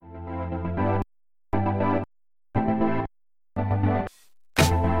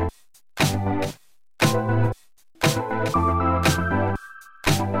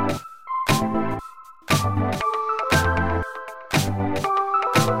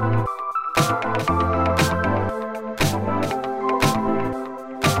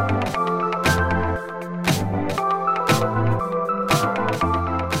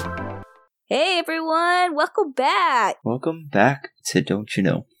Welcome back to Don't You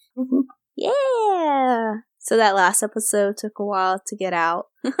Know. Yeah! So that last episode took a while to get out.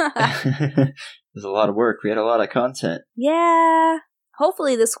 There's a lot of work. We had a lot of content. Yeah.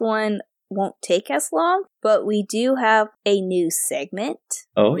 Hopefully this one won't take as long, but we do have a new segment.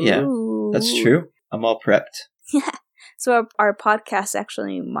 Oh, yeah. Ooh. That's true. I'm all prepped. So our podcast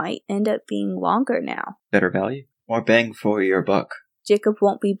actually might end up being longer now. Better value. More bang for your buck. Jacob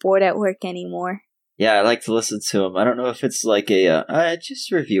won't be bored at work anymore. Yeah, I like to listen to them. I don't know if it's like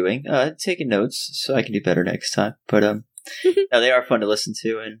just reviewing, taking notes so I can do better next time. But, no, they are fun to listen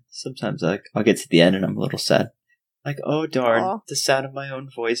to, and sometimes I'll get to the end and I'm a little sad. Like, oh darn, Aww. The sound of my own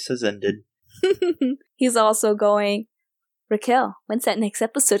voice has ended. He's also going, Raquel, when's that next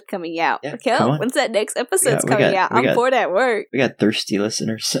episode coming out? Yeah, Raquel, when's that next episode coming out? I'm bored at work. We got thirsty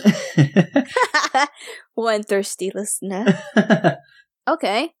listeners. One thirsty listener.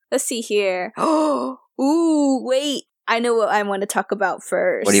 Okay, let's see here. Ooh, wait. I know what I want to talk about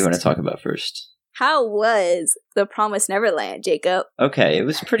first. What do you want to talk about first? How was The Promised Neverland, Jacob? Okay, it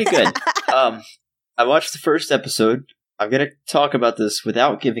was pretty good. I watched the first episode. I'm going to talk about this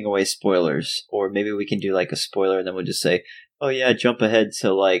without giving away spoilers, or maybe we can do like a spoiler and then we'll just say, oh yeah, jump ahead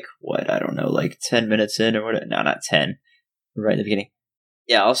to like, I don't know, like 10 minutes in or whatever. No, not 10. Right in the beginning.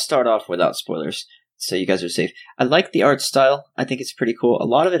 Yeah, I'll start off without spoilers, so you guys are safe. I like the art style. I think it's pretty cool. A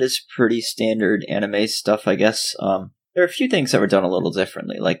lot of it is pretty standard anime stuff, I guess. There are a few things that were done a little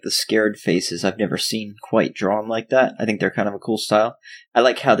differently, like the scared faces. I've never seen quite drawn like that. I think they're kind of a cool style. I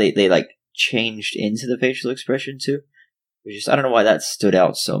like how they like changed into the facial expression too. I don't know why that stood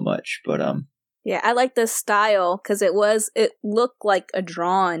out so much, but yeah, I like the style because it looked like a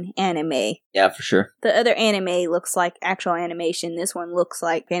drawn anime. Yeah, for sure. The other anime looks like actual animation. This one looks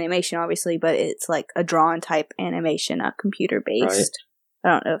like animation, obviously, but it's like a drawn type animation, not computer based.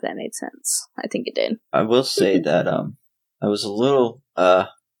 Right. I don't know if that made sense. I think it did. I will say that I was a little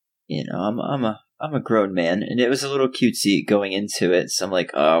I'm a grown man, and it was a little cutesy going into it. So I'm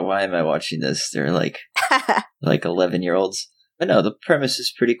like, oh, why am I watching this? They're like 11-year-olds. But no, the premise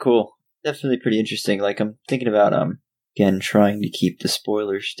is pretty cool. Definitely pretty interesting. Like, I'm thinking about, again, trying to keep the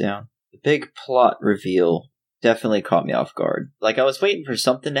spoilers down. The big plot reveal definitely caught me off guard. Like, I was waiting for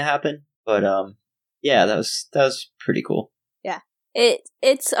something to happen, but, yeah, that was pretty cool. Yeah.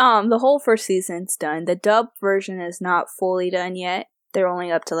 It's the whole first season's done. The dub version is not fully done yet. They're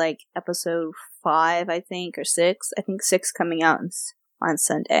only up to, like, episode 5, I think, or 6. I think 6 coming out on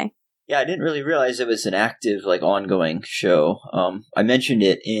Sunday. Yeah, I didn't really realize it was an active, like, ongoing show. I mentioned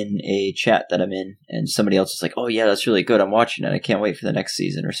it in a chat that I'm in, and somebody else was like, oh, yeah, that's really good. I'm watching it. I can't wait for the next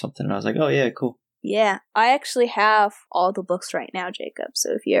season or something. And I was like, oh, yeah, cool. Yeah, I actually have all the books right now, Jacob. So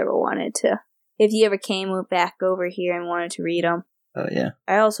if you ever came back over here and wanted to read them. Oh, yeah.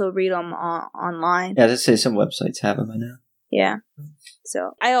 I also read them online. Yeah, let's say some websites have them, I know. Yeah.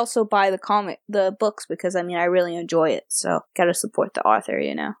 So I also buy the books because, I really enjoy it. So gotta support the author,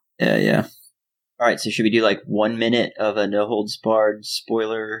 you know. Yeah. All right, so should we do like 1 minute of a no holds barred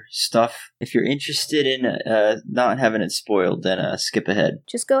spoiler stuff? If you're interested in not having it spoiled, then skip ahead.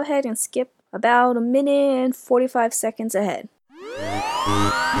 Just go ahead and skip about 1 minute and 45 seconds ahead.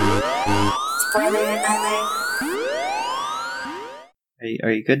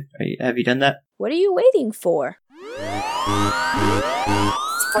 Are you good? Have you done that? What are you waiting for?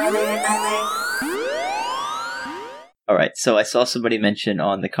 Alright, so I saw somebody mention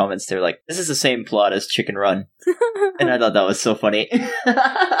on the comments, they're like, this is the same plot as Chicken Run. And I thought that was so funny.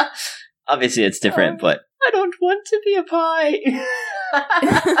 Obviously it's different, but I don't want to be a pie.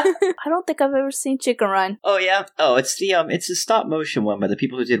 I don't think I've ever seen Chicken Run. Oh yeah? Oh, it's the stop motion one by the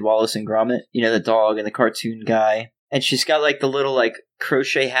people who did Wallace and Gromit. You know, the dog and the cartoon guy. And she's got like the little like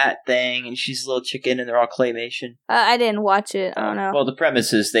crochet hat thing, and she's a little chicken, and they're all claymation. I didn't watch it. I don't know. Well, the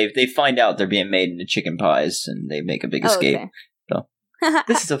premise is they find out they're being made into chicken pies, and they make a big escape. Okay. So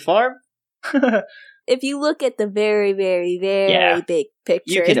this is a farm. If you look at the very, very, very big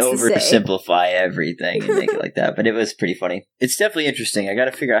picture, you can oversimplify everything and make it like that. But it was pretty funny. It's definitely interesting. I got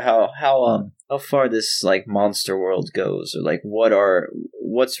to figure out how far this like monster world goes, or like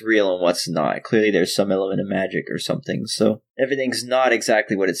what's real and what's not. Clearly, there's some element of magic or something. So everything's not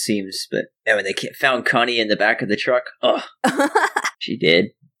exactly what it seems. But when they found Connie in the back of the truck, she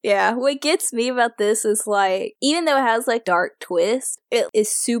did. Yeah, what gets me about this is, like, even though it has, like, dark twist, it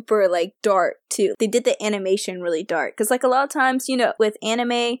is super, like, dark, too. They did the animation really dark. Because, like, a lot of times, you know, with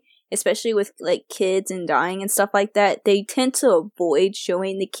anime, especially with, like, kids and dying and stuff like that, they tend to avoid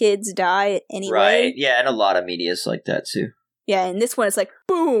showing the kids die anyway. Right, yeah, and a lot of media is like that, too. Yeah, and this one is like,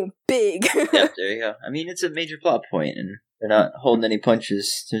 boom, big. Yep, there you go. I mean, it's a major plot point, and They're not holding any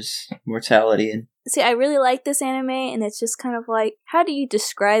punches. There's mortality and See, I really like this anime, and it's just kind of like, how do you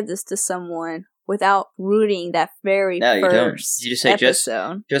describe this to someone without rooting that very no, you don't. first You just say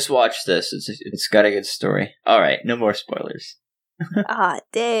episode? just watch this. It's got a good story. All right, no more spoilers.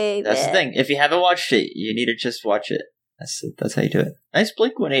 Dang. That's the thing. If you haven't watched it, you need to just watch it. That's how you do it. Nice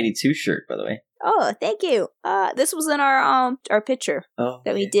Blink-182 shirt, by the way. Oh, thank you. This was in our picture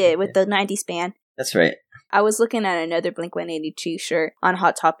that we did with the 90s band. That's right. I was looking at another Blink-182 shirt on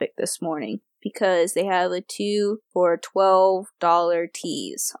Hot Topic this morning because they have a 2 for $12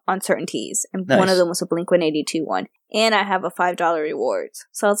 tees on certain tees, and Nice. one of them was a Blink-182 one. And I have a $5 rewards.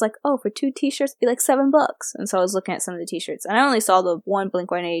 So I was like, oh, for 2 t-shirts, it'd be like $7. And so I was looking at some of the t-shirts. And I only saw the one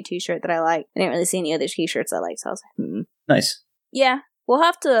Blink-182 shirt that I liked. I didn't really see any other t-shirts I liked. So I was like, Nice. Yeah. We'll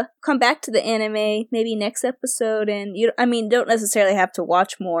have to come back to the anime maybe next episode. And don't necessarily have to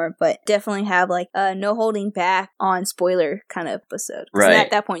watch more, but definitely have like a no holding back on spoiler kind of episode. Right.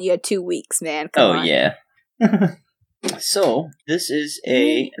 At that point, you had 2 weeks, man. Come on. Yeah. So, this is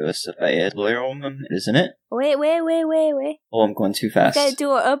a lawyer woman, isn't it? Wait. Oh, I'm going too fast. We gotta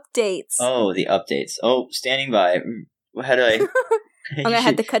do our updates. Oh, the updates. Oh, standing by. How do I... I'm gonna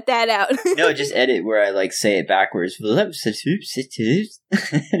have to cut that out. No, just edit where I like say it backwards. It'd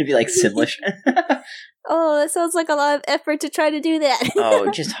be like Simlish. Oh, that sounds like a lot of effort to try to do that. Oh,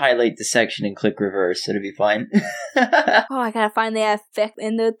 just highlight the section and click reverse. It'll be fine. Oh, I gotta find the effect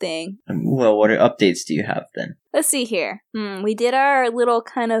in the thing. Well, what updates do you have then? Let's see here. We did our little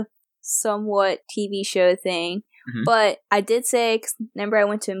kind of somewhat TV show thing. Mm-hmm. But I did say, cause remember I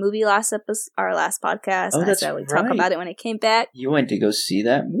went to a movie last podcast. Oh, that's I said right. talk about it when it came back. You went to go see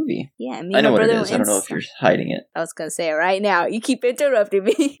that movie. Yeah, I know what it is. I don't know if you're hiding it. I was gonna say it right now. You keep interrupting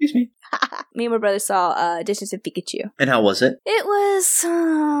me. Excuse me. Me and my brother saw Detective Pikachu. And how was it? It was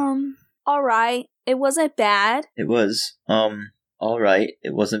alright. It wasn't bad. It was alright.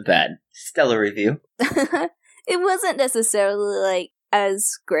 It wasn't bad. Stellar review. It wasn't necessarily like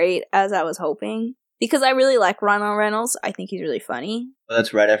as great as I was hoping. Because I really like Ryan Reynolds. I think he's really funny. Oh,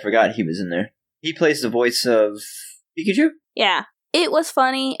 that's right. I forgot he was in there. He plays the voice of Pikachu? Yeah. It was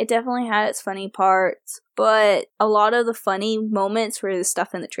funny. It definitely had its funny parts. But a lot of the funny moments were the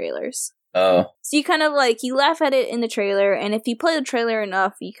stuff in the trailers. Oh. So you kind of you laugh at it in the trailer. And if you play the trailer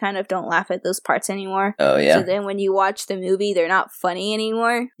enough, you kind of don't laugh at those parts anymore. Oh, yeah. So then when you watch the movie, they're not funny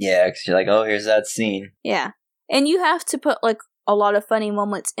anymore. Yeah, because you're like, oh, here's that scene. Yeah. And you have to put a lot of funny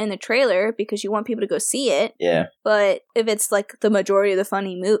moments in the trailer because you want people to go see it. Yeah. But if it's the majority of the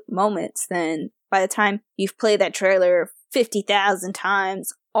funny moments, then by the time you've played that trailer 50,000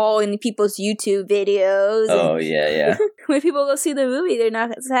 times, all in people's YouTube videos. Oh, yeah. When people go see the movie, they're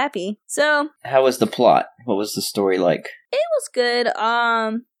not as happy. So, how was the plot? What was the story like? It was good.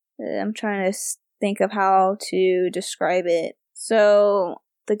 I'm trying to think of how to describe it. So,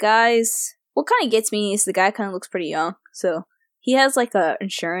 what kind of gets me is the guy kind of looks pretty young. So, he has a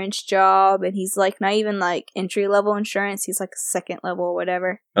insurance job, and he's not even entry level insurance. He's second level or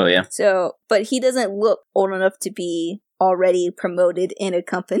whatever. Oh yeah. So, but he doesn't look old enough to be already promoted in a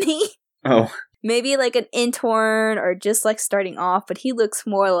company. Oh. Maybe an intern or just starting off, but he looks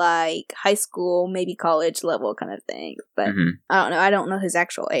more like high school, maybe college level kind of thing. But I don't know. I don't know his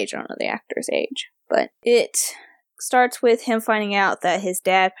actual age. I don't know the actor's age. But it starts with him finding out that his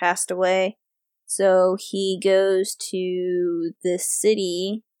dad passed away. So he goes to this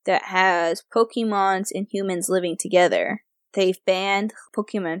city that has Pokemons and humans living together. They've banned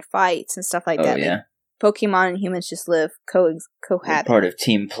Pokemon fights and stuff like that. Oh, yeah. Pokemon and humans just live, cohabit. We're part of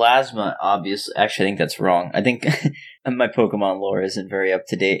Team Plasma, obviously. Actually, I think that's wrong. I think my Pokemon lore isn't very up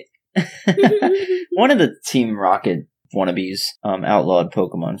to date. One of the Team Rocket wannabes outlawed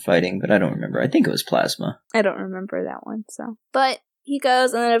Pokemon fighting, but I don't remember. I think it was Plasma. I don't remember that one, so. But he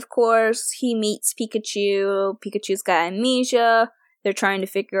goes, and then of course he meets Pikachu. Pikachu's got amnesia. They're trying to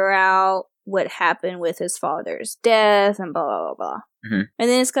figure out what happened with his father's death and blah, blah, blah, blah. Mm-hmm. And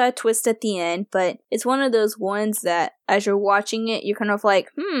then it's got a twist at the end, but it's one of those ones that as you're watching it, you're kind of I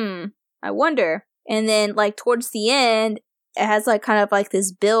wonder. And then towards the end, it has kind of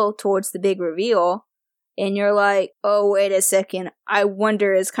this build towards the big reveal. And you're like, oh, wait a second. I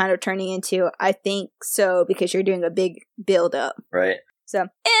wonder is kind of turning into, I think so, because you're doing a big build up. Right. So,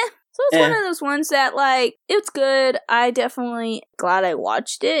 So it's one of those ones that, it's good. I definitely glad I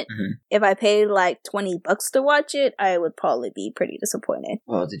watched it. Mm-hmm. If I paid, $20 to watch it, I would probably be pretty disappointed.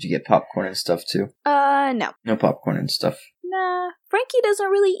 Well, did you get popcorn and stuff, too? No. No popcorn and stuff. Nah. Frankie doesn't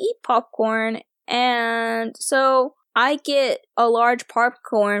really eat popcorn. And so I get a large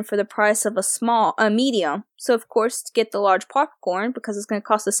popcorn for the price of a medium. So of course, to get the large popcorn, because it's going to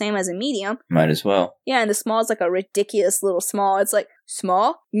cost the same as a medium. Might as well. Yeah, and the small is like a ridiculous little small. It's like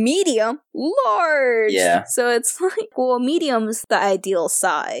small, medium, large. Yeah. So it's like, well, medium's the ideal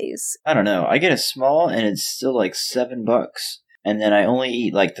size. I don't know. I get a small and it's still like $7. And then I only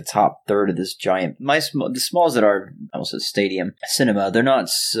eat like the top third of this giant. The smalls that are, I almost said stadium cinema, they're not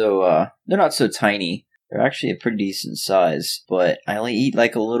so tiny. They're actually a pretty decent size, but I only eat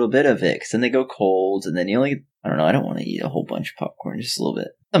like a little bit of it because then they go cold, and then I don't know, I don't want to eat a whole bunch of popcorn, just a little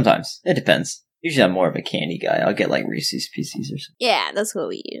bit. Sometimes. It depends. Usually I'm more of a candy guy. I'll get like Reese's Pieces or something. Yeah, that's what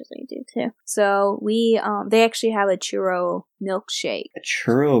we usually do too. So they actually have a churro milkshake. A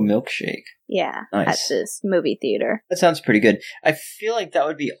churro milkshake? Yeah, nice. At this movie theater. That sounds pretty good. I feel like that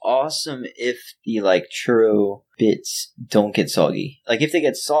would be awesome if the like churro bits don't get soggy. Like if they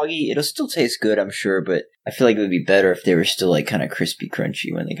get soggy, it'll still taste good, I'm sure, but I feel like it would be better if they were still like kind of crispy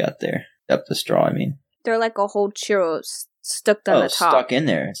crunchy when they got there. Up the straw, I mean. They're like a whole churro stuck on the top. Stuck in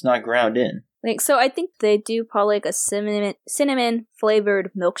there. It's not ground in. Like, so I think they do probably like a cinnamon flavored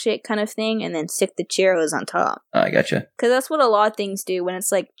milkshake kind of thing, and then stick the churros on top. I gotcha. Because that's what a lot of things do when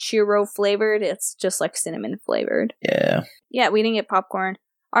it's like churro flavored. It's just like cinnamon flavored. Yeah. Yeah, we didn't get popcorn.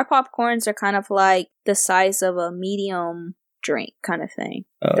 Our popcorns are kind of like the size of a medium drink kind of thing.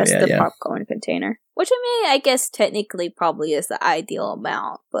 Oh, that's yeah, the popcorn container. Which, I mean, I guess technically probably is the ideal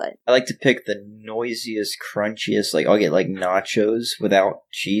amount, but... I like to pick the noisiest, crunchiest, like, I'll get, like, nachos without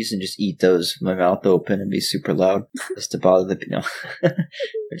cheese and just eat those with my mouth open and be super loud, just to bother the... No.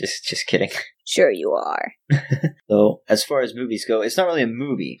 just kidding. Sure you are. So, as far as movies go, it's not really a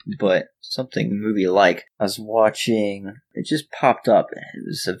movie, but something movie-like. I was watching... It just popped up. It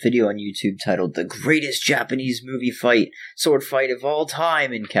was a video on YouTube titled, The Greatest Japanese Movie Sword Fight of All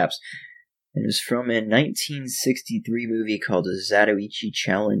Time, in caps. It was from a 1963 movie called Zatoichi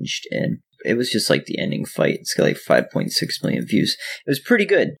Challenged, and it was just like the ending fight. It's got like 5.6 million views. It was pretty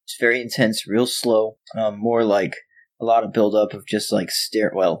good. It's very intense, real slow, more like a lot of build-up of just like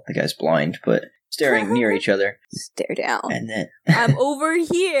well, the guy's blind, but staring near each other. Stare down. And then... I'm over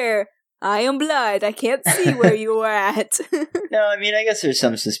here! I am blind. I can't see where you are at. No, I mean, I guess there's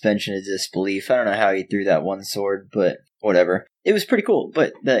some suspension of disbelief. I don't know how he threw that one sword, but whatever. It was pretty cool.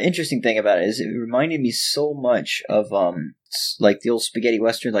 But the interesting thing about it is it reminded me so much of, like the old spaghetti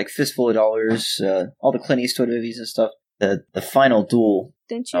western, like Fistful of Dollars, all the Clint Eastwood movies and stuff. The final duel.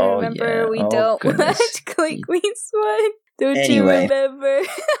 Don't you remember we don't watch Clint Eastwood? Don't you remember?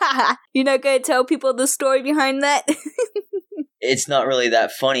 You're not going to tell people the story behind that? It's not really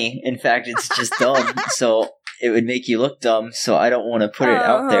that funny. In fact, it's just dumb. So it would make you look dumb. So I don't want to put it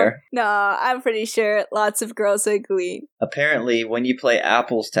out there. No, I'm pretty sure lots of girls agree. Apparently, when you play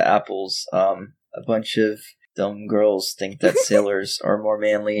apples to apples, a bunch of dumb girls think that sailors are more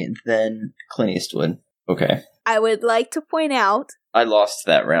manly than Clint Eastwood. Okay. I would like to point out... I lost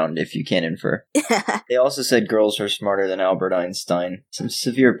that round, if you can infer. They also said girls are smarter than Albert Einstein. Some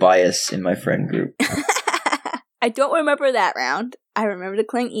severe bias in my friend group. I don't remember that round. I remember the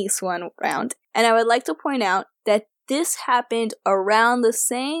Clint Eastwood round. And I would like to point out that this happened around the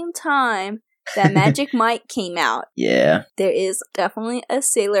same time that Magic Mike came out. Yeah. There is definitely a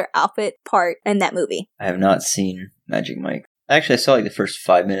sailor outfit part in that movie. I have not seen Magic Mike. Actually, I saw like the first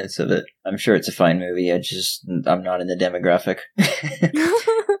 5 minutes of it. I'm sure it's a fine movie. I'm not in the demographic.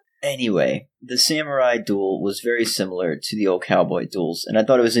 Anyway, the samurai duel was very similar to the old cowboy duels. And I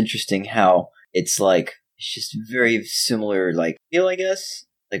thought it was interesting how it's just very similar, like, feel, I guess.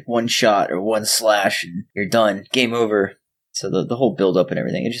 Like one shot or one slash and you're done. Game over. So the whole build-up and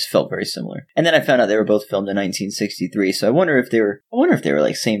everything, it just felt very similar. And then I found out they were both filmed in 1963, so I wonder if they were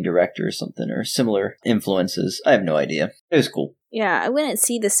like same director or something, or similar influences. I have no idea. It was cool. Yeah, I wouldn't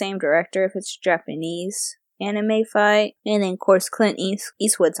see the same director if it's Japanese anime fight. And then, of course, Clint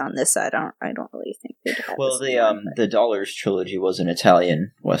Eastwood's on this side. I don't really think they'd have the Dollars trilogy was an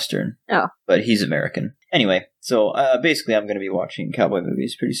Italian Western. Oh. But he's American. Anyway, so basically I'm going to be watching cowboy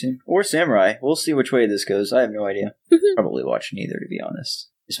movies pretty soon. Or samurai. We'll see which way this goes. I have no idea. Probably watch neither, to be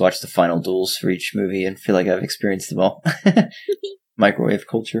honest. Just watch the final duels for each movie and feel like I've experienced them all. Microwave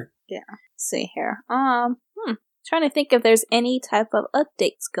culture. Yeah. Let's see here. Trying to think if there's any type of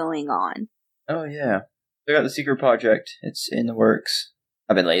updates going on. Oh, yeah. I got the secret project. It's in the works.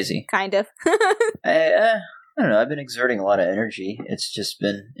 I've been lazy. Kind of. I don't know. I've been exerting a lot of energy. It's just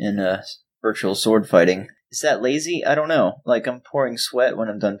been in virtual sword fighting. Is that lazy? I don't know. Like, I'm pouring sweat when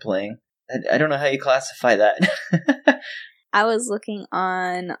I'm done playing. I don't know how you classify that. I was looking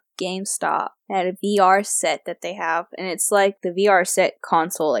on GameStop at a VR set that they have, and it's like the VR set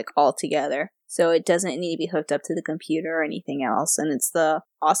console, like, all together. so it doesn't need to be hooked up to the computer or anything else. And it's the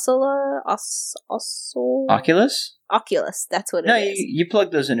Oculus? Oculus, that's what No, it is. you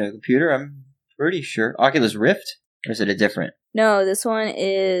plug those into a computer, I'm pretty sure. Oculus Rift? Or is it a different? No, this one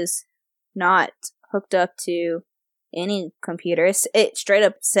is not hooked up to any computer. It straight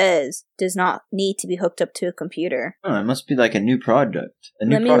up says does not need to be hooked up to a computer. Oh, it must be like a new product.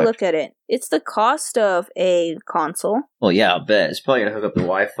 Let me look at it. It's the cost of a console. Well, yeah, I'll bet. It's probably going to hook up to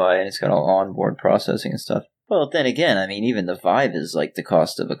Wi-Fi, and it's got all onboard processing and stuff. Well, then again, I mean, even the Vive is like the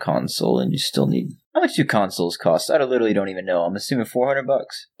cost of a console, and you still need... How much do consoles cost? I literally don't even know. I'm assuming $400.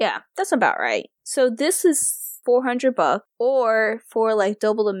 Yeah, that's about right. So this is $400, or for like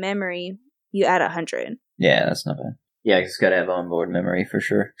double the memory, you add 100. Yeah, that's not bad. Yeah, 'cause it's got to have onboard memory for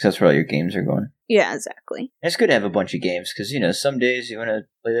sure, because that's where all your games are going. Yeah, exactly. And it's good to have a bunch of games, because, you know, some days you want to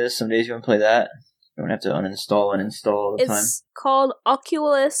play this, some days you want to play that. You don't have to uninstall and install all the time. It's called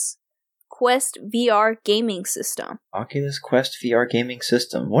Oculus Quest VR Gaming System. Oculus Quest VR Gaming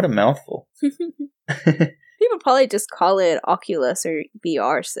System. What a mouthful. People probably just call it Oculus or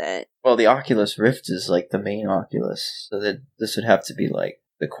VR set. Well, the Oculus Rift is like the main Oculus, so that this would have to be like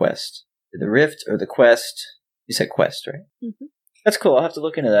the Quest. The Rift or the Quest. You said Quest, right? Mm-hmm. That's cool. I'll have to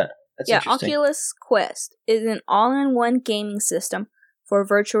look into that. That's interesting. Oculus Quest is an all-in-one gaming system for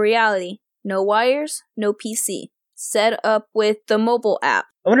virtual reality. No wires, no PC. Set up with the mobile app.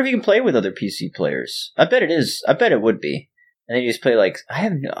 I wonder if you can play with other PC players. I bet it is. I bet it would be. And then you just play like...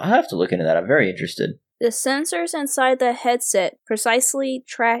 I'll have to look into that. I'm very interested. The sensors inside the headset precisely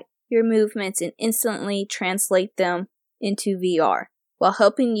track your movements and instantly translate them into VR, while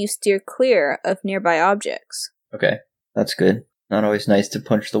helping you steer clear of nearby objects. Okay, that's good. Not always nice to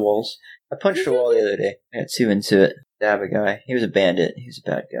punch the walls. I punched a wall the other day. I got too into it. Stab a guy. He was a bandit. He was a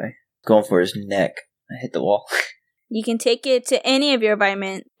bad guy. Going for his neck. I hit the wall. You can take it to any of your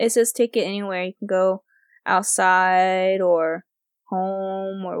environment. It says take it anywhere. You can go outside or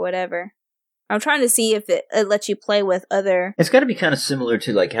home or whatever. I'm trying to see if it lets you play with other... It's got to be kind of similar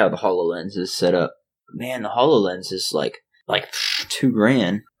to like how the HoloLens is set up. Man, the HoloLens is like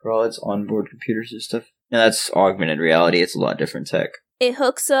 $2,000 for all its onboard computers and stuff. Now that's augmented reality. It's a lot different tech. It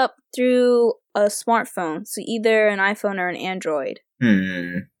hooks up through a smartphone, so either an iPhone or an Android.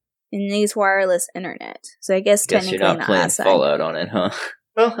 And needs wireless internet. So I guess technically you're not playing outside. Fallout on it, huh?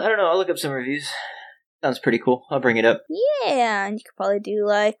 Well, I don't know. I'll look up some reviews. Sounds pretty cool. I'll bring it up. Yeah, and you could probably do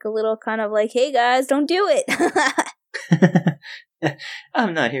like a little kind of like, hey guys, don't do it.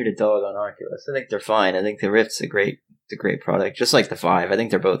 I'm not here to dog on Oculus. I think they're fine. I think the Rift's a great product. Just like the Vive. I think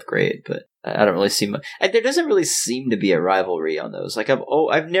they're both great, but I don't really see much. There doesn't really seem to be a rivalry on those. Like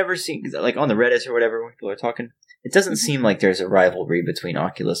I've never seen, like on the Reddit or whatever when people are talking, it doesn't seem like there's a rivalry between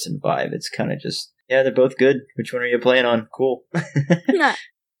Oculus and Vive. It's kind of just, yeah, they're both good. Which one are you playing on? Cool. Nah.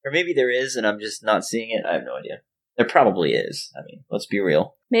 Or maybe there is and I'm just not seeing it. I have no idea. There probably is. I mean, let's be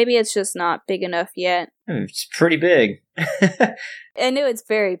real. Maybe it's just not big enough yet. It's pretty big. I know it's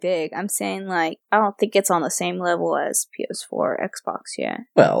very big. I'm saying, like, I don't think it's on the same level as PS4 or Xbox yet.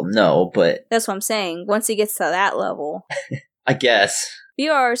 Well, no, but... That's what I'm saying. Once it gets to that level... I guess.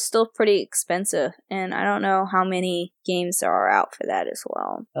 VR is still pretty expensive, and I don't know how many games there are out for that as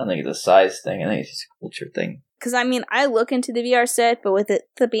well. I don't think it's a size thing. I think it's just a culture thing. Because, I mean, I look into the VR set, but with it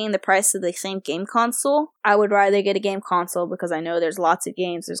being the price of the same game console, I would rather get a game console because I know there's lots of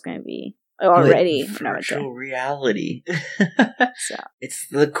games there's going to be already. Virtual reality. So. It's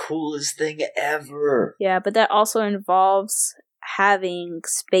the coolest thing ever. Yeah, but that also involves having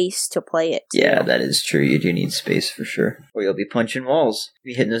space to play it too. Yeah, that is true. You do need space for sure. Or you'll be punching walls.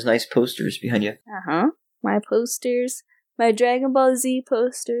 You'll be hitting those nice posters behind you. Uh-huh. My posters. My Dragon Ball Z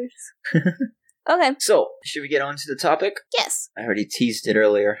posters. Okay. So, should we get on to the topic? Yes. I already teased it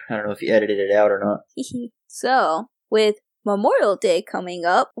earlier. I don't know if you edited it out or not. So, with Memorial Day coming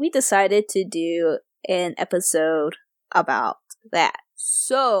up, we decided to do an episode about that.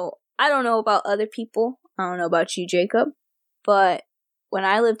 So, I don't know about other people. I don't know about you, Jacob. But when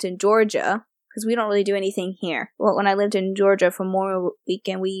I lived in Georgia, because we don't really do anything here. Well, when I lived in Georgia for Memorial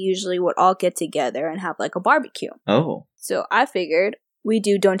Weekend, we usually would all get together and have like a barbecue. Oh. So I figured we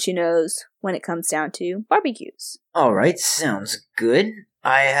do Don't You Knows when it comes down to barbecues. All right, sounds good.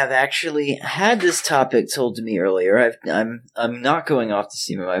 I have actually had this topic told to me earlier. I'm not going off the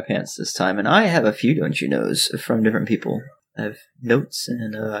seam of my pants this time, and I have a few Don't You Knows from different people. I have notes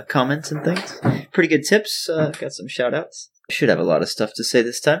and comments and things. Pretty good tips. Got some shout-outs. I should have a lot of stuff to say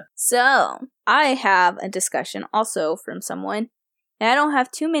this time. So, I have a discussion also from someone, and I don't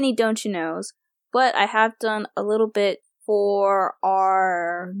have too many Don't You Knows, but I have done a little bit for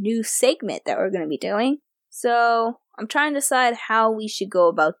our new segment that we're going to be doing. So I'm trying to decide how we should go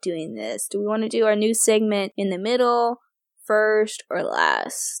about doing this. Do we want to do our new segment in the middle, first, or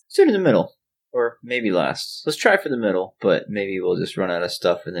last? Let's do it in the middle. Or maybe last. Let's try for the middle, but maybe we'll just run out of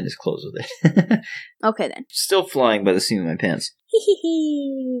stuff and then just close with it. Okay then. Still flying by the seam of my pants.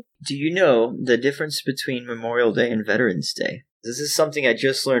 Do you know the difference between Memorial Day and Veterans Day? This is something I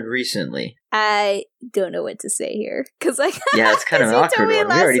just learned recently. I don't know what to say here. Yeah, it's kind of an awkward one.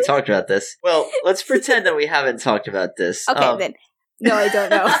 We already talked about this. Well, let's pretend that we haven't talked about this. Okay, then. No, I don't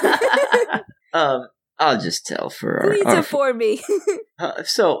know. I'll just tell for our... Please inform me.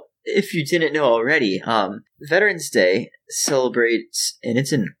 So, if you didn't know already, Veterans Day celebrates, and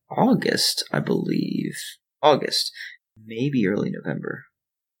it's in August, I believe. August. Maybe early November.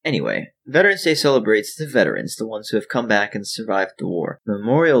 Anyway, Veterans Day celebrates the veterans, the ones who have come back and survived the war.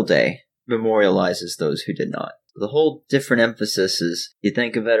 Memorial Day memorializes those who did not. The whole different emphasis is you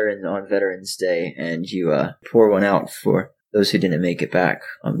thank a veteran on Veterans Day, and you pour one out for those who didn't make it back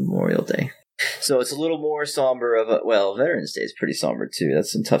on Memorial Day. So it's a little more somber of a... Well, Veterans Day is pretty somber too.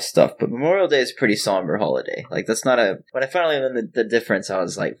 That's some tough stuff. But Memorial Day is a pretty somber holiday. Like, that's not a... When I finally learned the difference, I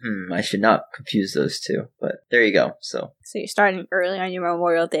was like, I should not confuse those two. But there you go. So you're starting early on your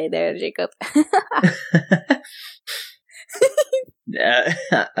Memorial Day there, Jacob. Yeah,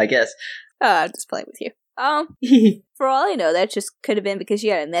 I guess. I'm just playing with you. For all I know, that just could have been because you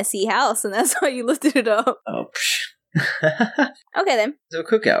had a messy house and that's why you lifted it up. Oh, Okay then. So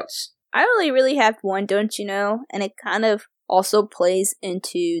cookouts. I only really have one, don't you know? And it kind of also plays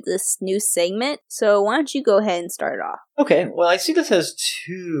into this new segment. So why don't you go ahead and start it off? Okay, well, I see this has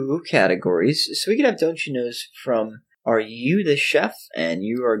two categories. So we could have Don't You Knows from Are You the Chef and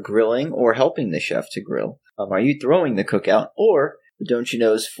you are grilling or helping the chef to grill? Are you throwing the cookout? Or the Don't You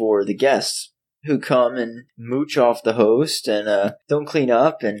Knows for the guests who come and mooch off the host and don't clean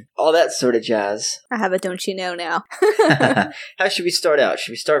up and all that sort of jazz. I have a Don't You Know now. How should we start out?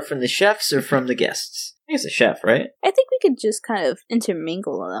 Should we start from the chefs or from the guests? I guess the chef, right? I think we could just kind of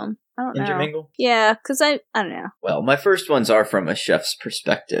intermingle them. I don't know. Intermingle? Yeah, because I don't know. Well, my first ones are from a chef's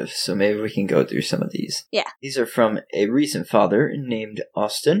perspective, so maybe we can go through some of these. Yeah. These are from a recent father named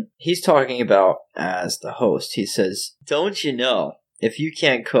Austin. He's talking about, as the host, he says, "Don't you know? If you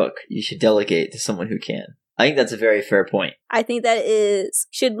can't cook, you should delegate to someone who can." I think that's a very fair point. I think that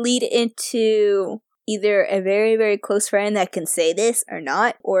should lead into either a very, very close friend that can say this or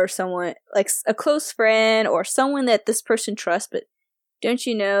not, or someone like a close friend or someone that this person trusts, but don't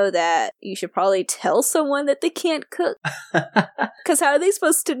you know that you should probably tell someone that they can't cook? Because how are they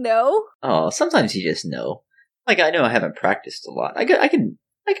supposed to know? Oh, sometimes you just know. Like, I know I haven't practiced a lot. I can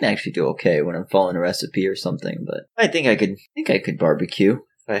actually do okay when I'm following a recipe or something, but I think I could barbecue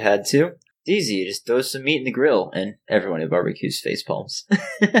if I had to. It's easy. You just throw some meat in the grill, and everyone who barbecues face palms.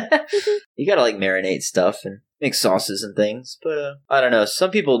 You gotta like marinate stuff and make sauces and things, but I don't know. Some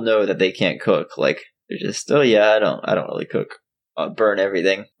people know that they can't cook. Like, they're just, oh yeah, I don't really cook. I'll burn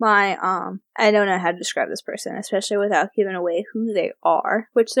everything. I don't know how to describe this person, especially without giving away who they are,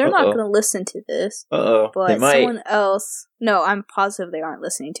 which they're not going to listen to this. But they might. Someone else, no, I'm positive they aren't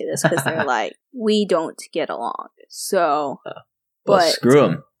listening to this because they're like, we don't get along. So, well, screw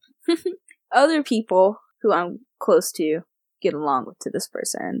them. Other people who I'm close to get along with to this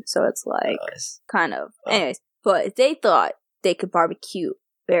person. So it's like, kind of. Anyways, but they thought they could barbecue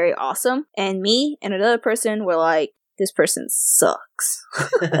very awesome. And me and another person were like, this person sucks.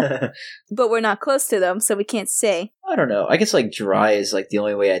 But we're not close to them, so we can't say. I don't know. I guess like dry is like the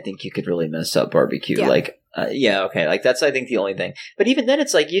only way I think you could really mess up barbecue. Yeah. Like, okay. Like that's, I think, the only thing. But even then,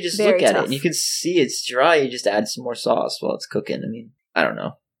 it's like you just very look at it and you can see it's dry. You just add some more sauce while it's cooking. I mean, I don't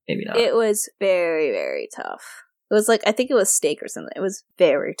know. Maybe not. It was very, very tough. It was like, I think it was steak or something. It was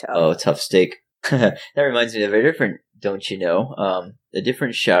very tough. Oh, tough steak. That reminds me of a different, don't you know, a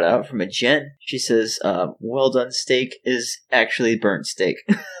different shout out from a Jen. She says, well done steak is actually burnt steak.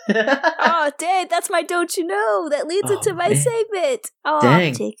 Oh, dang, that's my don't you know. That leads into my segment. Oh,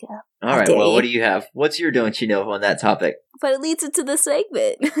 dang. Jacob. All right, well, what do you have? What's your don't you know on that topic? But it leads into the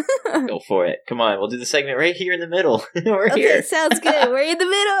segment. Go for it. Come on, we'll do the segment right here in the middle. We're here. Okay, sounds good. We're in the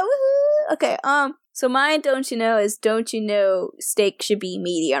middle. Woo-hoo. Okay, so my don't you know is don't you know steak should be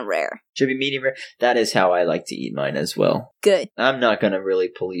medium rare. Should be medium rare. That is how I like to eat mine as well. Good. I'm not going to really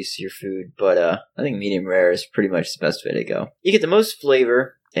police your food, but I think medium rare is pretty much the best way to go. You get the most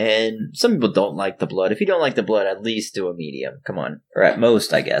flavor, and some people don't like the blood. If you don't like the blood, at least do a medium. Come on. Or at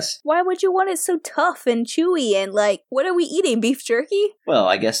most, I guess. Why would you want it so tough and chewy and like, what are we eating? Beef jerky? Well,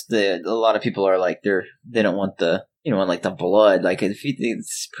 I guess a lot of people are like, they don't want the... You know, like the blood, like if you think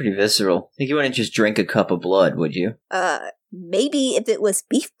it's pretty visceral. Like you wouldn't just drink a cup of blood, would you? maybe if it was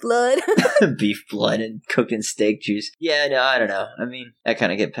beef blood. Beef blood and cooked in steak juice. Yeah, no, I don't know. I mean, I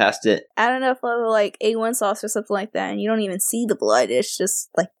kind of get past it. I don't know if I like A1 sauce or something like that, and you don't even see the blood. It's just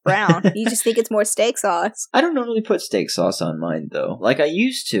like brown. You just think it's more steak sauce. I don't normally put steak sauce on mine, though. Like I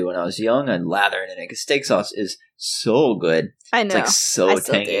used to when I was young, I'd lather it in it, because steak sauce is so good. I know. It's like so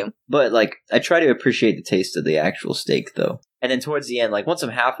tangy. But like, I try to appreciate the taste of the actual steak, though. And then towards the end, like once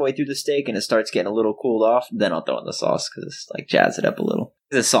I'm halfway through the steak and it starts getting a little cooled off, then I'll throw in the sauce, because it's like jazz it up a little.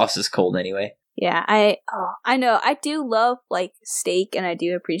 The sauce is cold anyway. Yeah, I know. I do love like steak, and I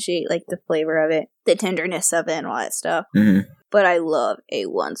do appreciate like the flavor of it, the tenderness of it, and all that stuff. Mm-hmm. But I love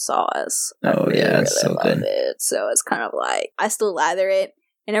A1 sauce. Oh yeah, it's so good. So it's kind of like I still lather it,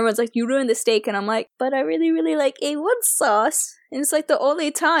 and everyone's like, "You ruined the steak," and I'm like, "But I really, really like A1 sauce." And it's like the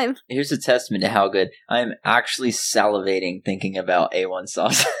only time. Here's a testament to how good. I'm actually salivating thinking about A1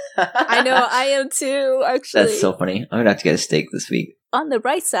 sauce. I know, I am too, actually. That's so funny. I'm going to have to get a steak this week. On the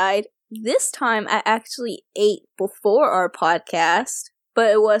right side, this time I actually ate before our podcast, but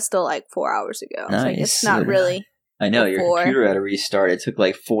it was still like 4 hours ago. Nice. So it's not really. I know, before. Your computer had to restart. It took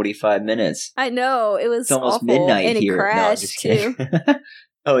like 45 minutes. I know, it was it's almost awful, midnight and here. It crashed too.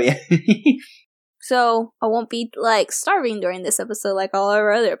 Oh, yeah. So I won't be like starving during this episode like all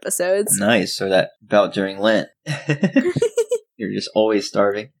our other episodes. Nice. Or that bout during Lent. You're just always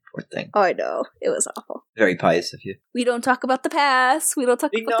starving. Poor thing. Oh, I know. It was awful. Very pious of you. We don't talk about the past. We don't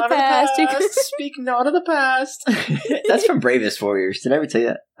talk about the past. Speak not of the past. That's from Bravest Warriors. Did I ever tell you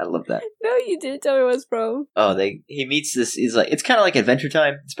that? I love that. No, you didn't tell me what it's from. Oh, he meets this. He's like, it's kind of like Adventure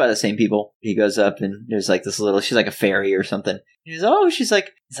Time. It's by the same people. He goes up and there's like this little. She's like a fairy or something. He's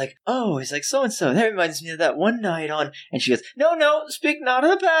like, so and so. That reminds me of that one night on. And she goes, no, speak not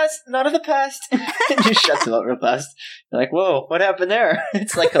of the past, not of the past. And just shuts him up real fast. You're like, whoa, what happened there?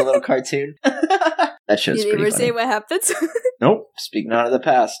 It's like a little cartoon. That show's pretty funny. Did they ever say what happens? Nope, speak not of the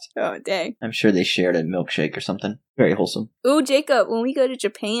past. Oh, dang. I'm sure they shared a milkshake or something. Very wholesome. Ooh, Jacob, when we go to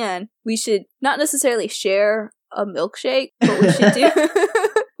Japan, we should not necessarily share a milkshake, but we should do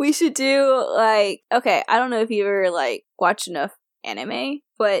we should do like, okay, I don't know if you ever like watch enough anime,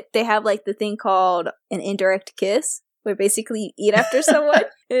 but they have like the thing called an indirect kiss, where basically you eat after someone.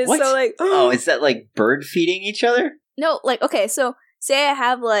 It's what? So like, oh, is that like bird feeding each other? No, like, okay, so say I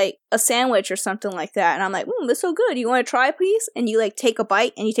have like a sandwich or something like that, and I'm like, that's so good. You want to try, please? And you like take a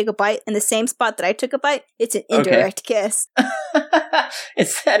bite, and you take a bite in the same spot that I took a bite. It's an indirect kiss.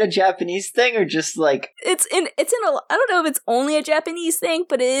 Is that a Japanese thing or just like it's in a, I don't know if it's only a Japanese thing,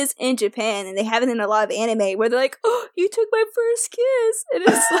 but it is in Japan, and they have it in a lot of anime where they're like, "Oh, you took my first kiss," and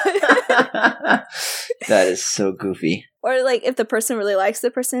it's like that is so goofy. Or like if the person really likes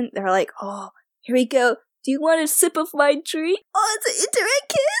the person, they're like, "Oh, here we go. Do you want a sip of my drink? Oh, it's an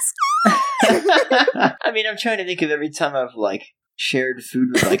indirect kiss." I mean, I'm trying to think of every time I've like shared food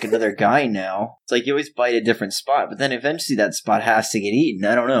with like another guy now. It's like you always bite a different spot, but then eventually that spot has to get eaten.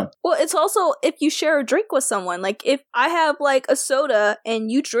 I don't know. Well, it's also if you share a drink with someone. Like if I have like a soda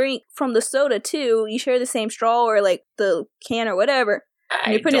and you drink from the soda too, you share the same straw or like the can or whatever.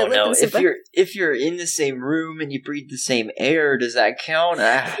 I don't know. If you're in the same room and you breathe the same air, does that count?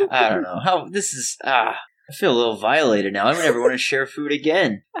 I don't know. How this is I feel a little violated now. I would never want to share food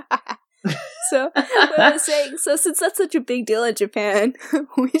again. So, what I was saying, so since that's such a big deal in Japan,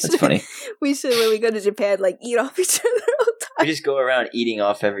 we should when we go to Japan, like, eat off each other all the time. We just go around eating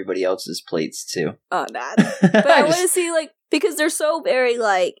off everybody else's plates, too. Oh, nah. But I want to see, like, because they're so very,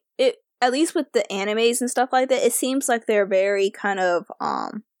 like, at least with the animes and stuff like that, it seems like they're very kind of,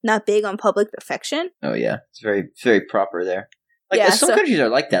 not big on public affection. Oh, yeah. It's very, very proper there. Like, yeah, some countries are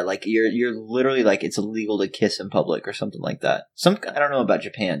like that. Like, you're literally, like, it's illegal to kiss in public or something like that. I don't know about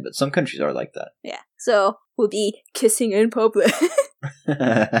Japan, but some countries are like that. Yeah. So, we'll be kissing in public. I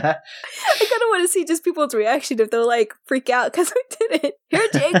kind of want to see just people's reaction if they'll, like, freak out because we did it. Here,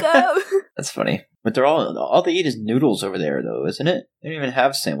 Jacob! That's funny. But all they eat is noodles over there, though, isn't it? They don't even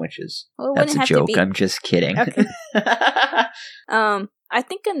have sandwiches. Well, that's a joke. I'm just kidding. Okay. I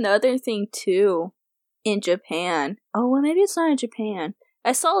think another thing, too, in Japan. Oh, well, maybe it's not in Japan.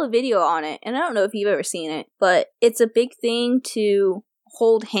 I saw a video on it, and I don't know if you've ever seen it, but it's a big thing to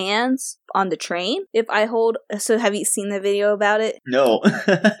hold hands on the train. So have you seen the video about it? No.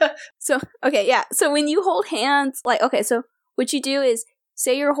 So, okay, yeah. So when you hold hands, like, okay, so what you do is,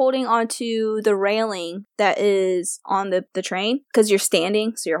 say you're holding onto the railing that is on the train, because you're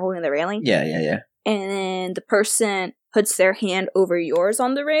standing, so you're holding the railing. Yeah. And then the person puts their hand over yours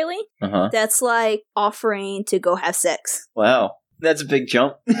on the railing. Uh-huh. That's like offering to go have sex. Wow. That's a big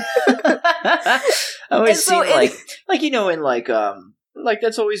jump. I always see in like, in like, Like,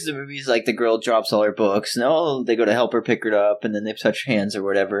 that's always the movies, like, the girl drops all her books, and they go to help her pick her up, and then they touch hands or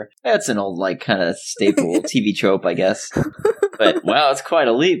whatever. That's an old, like, kind of staple TV trope, I guess. But, wow, it's quite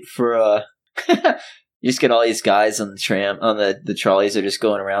a leap for, you just get all these guys on the tram, on the trolleys, they're just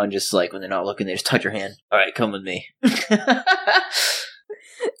going around, just, like, when they're not looking, they just touch your hand. Alright, come with me.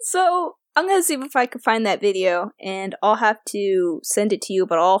 So, I'm gonna see if I can find that video, and I'll have to send it to you,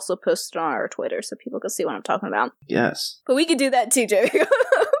 but I'll also post it on our Twitter so people can see what I'm talking about. Yes. But we could do that too, Joe.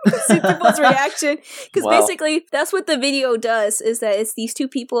 See people's reaction. Because basically, that's what the video does, is that it's these two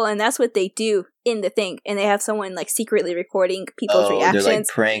people, and that's what they do in the thing. And they have someone, like, secretly recording people's reactions. They're, like,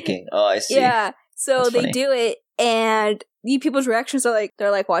 pranking. Oh, I see. Yeah. So that's they funny. do it, and the people's reactions are, like,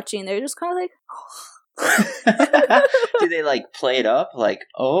 they're, like, watching, they're just kind of like, do they like play it up like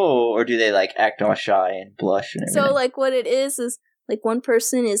or do they like act all shy and blush and everything? So like what it is like one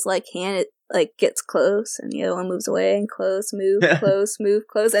person is like hand like gets close and the other one moves away and close, move, close, move,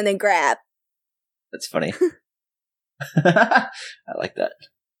 close, and then grab. That's funny. I like that.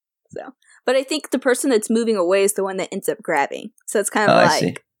 So, but I think the person that's moving away is the one that ends up grabbing. So it's kind of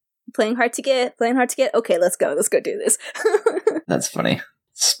like playing hard to get. Okay, let's go do this. That's funny.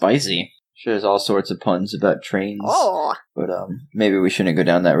 Spicy. Sure, there's all sorts of puns about trains. Oh, but maybe we shouldn't go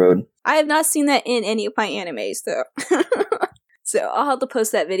down that road. I have not seen that in any of my animes, though. So I'll have to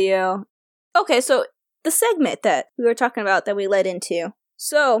post that video. Okay, so the segment that we were talking about that we led into.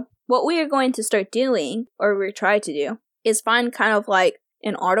 So what we are going to start doing, or we try to do, is find kind of like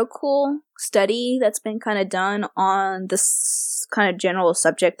an article study that's been kind of done on this kind of general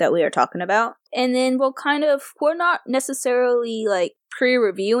subject that we are talking about. And then we're not necessarily like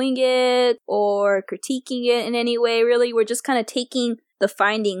pre-reviewing it or critiquing it in any way, really. We're just kind of taking the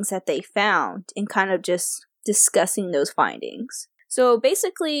findings that they found and kind of just discussing those findings. So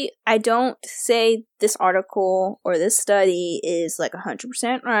basically, I don't say this article or this study is like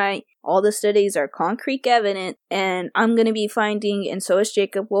 100% right. All the studies are concrete evidence, and I'm going to be finding, and so is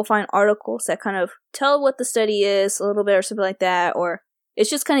Jacob, we'll find articles that kind of tell what the study is a little bit or something like that, or it's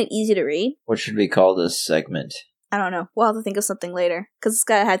just kind of easy to read. What should we call this segment? I don't know. We'll have to think of something later, because it's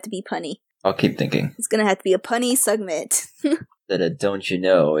going to have to be punny. I'll keep thinking. It's going to have to be a punny segment. That don't you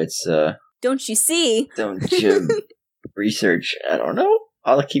know, it's Don't you see? Don't you research? I don't know.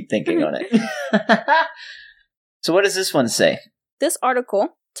 I'll keep thinking on it. So what does this one say? This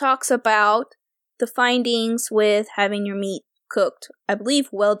article talks about the findings with having your meat cooked. I believe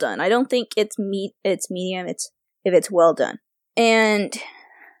well done. I don't think it's medium. It's if it's well done. And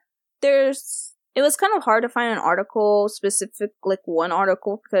it was kind of hard to find an article specific, like one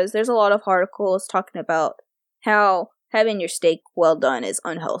article, because there's a lot of articles talking about how having your steak well done is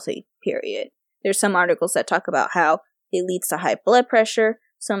unhealthy, period. There's some articles that talk about how it leads to high blood pressure,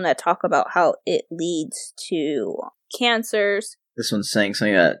 some that talk about how it leads to cancers. This one's saying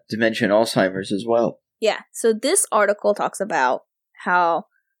something about dementia and Alzheimer's as well. Yeah, so this article talks about how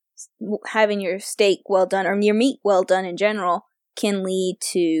having your steak well done, or your meat well done in general, can lead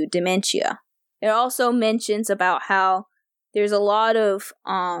to dementia. It also mentions about how there's a lot of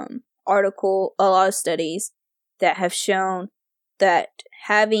studies that have shown that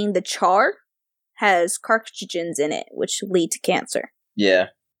having the char has carcinogens in it, which lead to cancer. Yeah,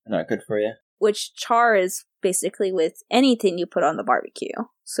 not good for you. Which char is basically with anything you put on the barbecue.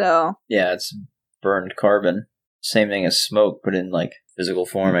 So yeah, it's burned carbon. Same thing as smoke, but in like physical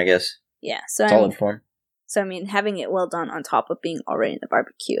form, I guess. Yeah, so solid form. So I mean, having it well done on top of being already in the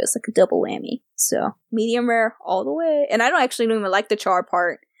barbecue is like a double whammy. So medium rare all the way. And I don't even like the char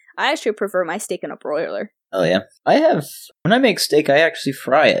part. I actually prefer my steak in a broiler. Oh yeah, when I make steak, I actually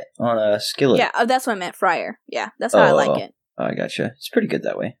fry it on a skillet. Yeah, that's what I meant, fryer. Yeah, that's how I like it. Oh, I gotcha. It's pretty good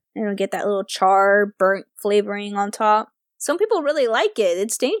that way. And it'll get that little char burnt flavoring on top. Some people really like it.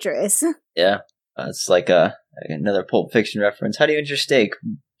 It's dangerous. Yeah, it's like another Pulp Fiction reference. How do you eat your steak?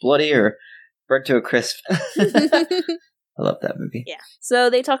 Bloody or burnt to a crisp? I love that movie. Yeah. So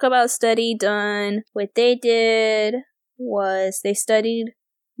they talk about a study done. What they did was they studied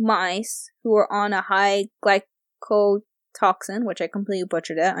mice who were on a high glycotoxin, which I completely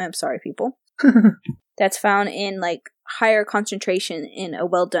butchered that. I'm sorry, people. That's found in like higher concentration in a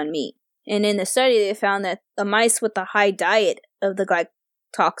well-done meat. And in the study, they found that the mice with the high diet of the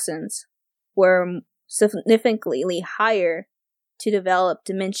glycotoxins were significantly higher to develop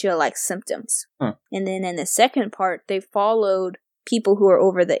dementia-like symptoms. Huh. And then in the second part, they followed people who were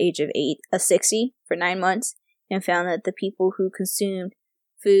over the age of 60 for 9 months, and found that the people who consumed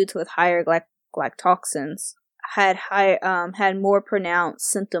foods with higher glycotoxins had more pronounced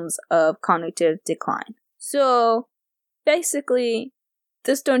symptoms of cognitive decline. So basically,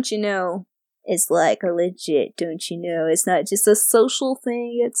 this don't you know is like a legit, don't you know? It's not just a social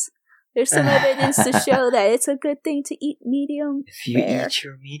thing. There's some evidence to show that it's a good thing to eat medium If you rare. eat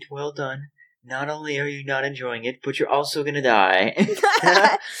your meat well done, not only are you not enjoying it, but you're also gonna die.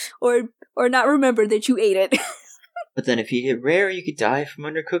 or not remember that you ate it. But then if you get rare, you could die from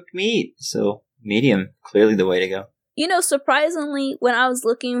undercooked meat. So medium, clearly the way to go. You know, surprisingly, when I was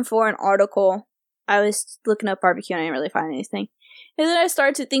looking for an article, I was looking up barbecue and I didn't really find anything. And then I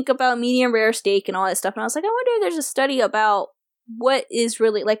started to think about medium rare steak and all that stuff. And I was like, I wonder if there's a study about what is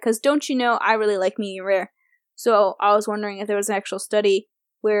really like, because don't you know, I really like medium rare. So I was wondering if there was an actual study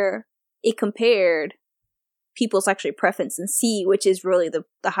where it compared people's actually preference and see which is really the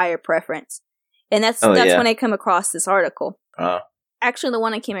higher preference. And that's when I come across this article. Actually, the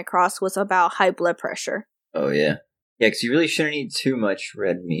one I came across was about high blood pressure. Oh, yeah. Yeah, because you really shouldn't eat too much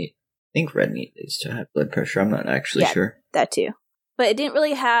red meat. I think red meat leads to high blood pressure. I'm not actually sure. That too. But it didn't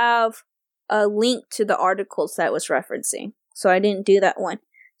really have a link to the articles that it was referencing. So I didn't do that one.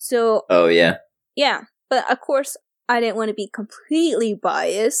 So. Oh, yeah. Yeah. But of course, I didn't want to be completely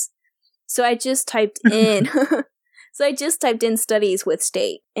biased. So I just typed in. Studies with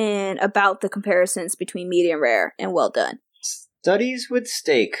steak and about the comparisons between medium rare and well done. Studies with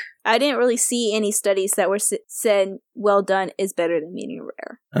steak. I didn't really see any studies that were said well done is better than medium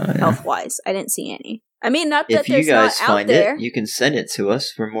rare health wise. I didn't see any. I mean, not that there's not out there. If you guys find it, you can send it to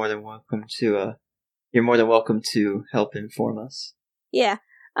us. We're more than welcome to. You're more than welcome to help inform us. Yeah,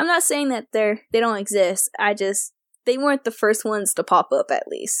 I'm not saying that they don't exist. They weren't the first ones to pop up. At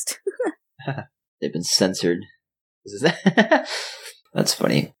least they've been censored. That's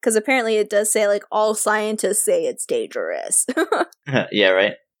funny. Because apparently it does say, like, all scientists say it's dangerous. Yeah,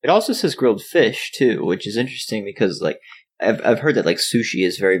 right. It also says grilled fish, too, which is interesting because, like, I've heard that, like, sushi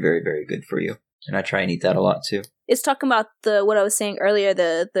is very, very, very good for you. And I try and eat that a lot, too. It's talking about what I was saying earlier,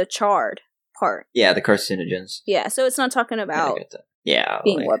 the charred part. Yeah, the carcinogens. Yeah, so it's not talking about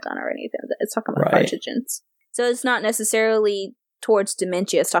being well done or anything. It's talking about carcinogens. So it's not necessarily towards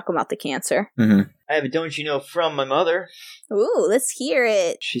dementia. It's talking about the cancer. Mm-hmm. I have a don't you know from my mother. Ooh, let's hear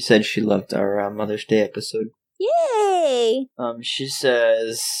it. She said she loved our Mother's Day episode. Yay! She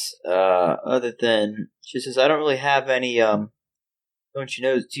says, I don't really have any, don't you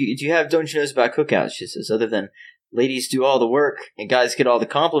know, do you have don't you knows about cookouts? She says, other than ladies do all the work and guys get all the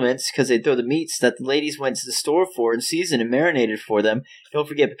compliments because they throw the meats that the ladies went to the store for and seasoned and marinated for them. Don't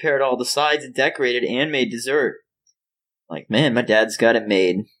forget, prepared all the sides and decorated and made dessert. Like, man, my dad's got it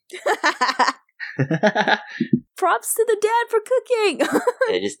made. Props to the dad for cooking.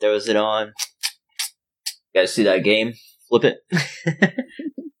 He just throws it on. You guys see that game? Flip it.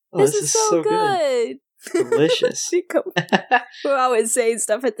 This is so good. Delicious. We're always saying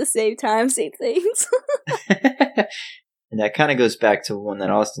stuff at the same time, same things. And that kind of goes back to one that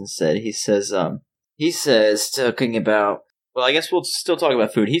Austin said. He says, talking about, well, I guess we'll still talk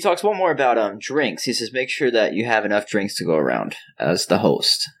about food. He talks one more about drinks. He says, make sure that you have enough drinks to go around as the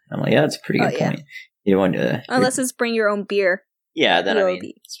host. I'm like, yeah, that's a pretty good point. You want to, unless it's bring your own beer. Yeah, then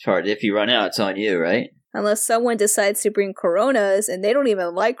it's part. If you run out, it's on you, right? Unless someone decides to bring Coronas and they don't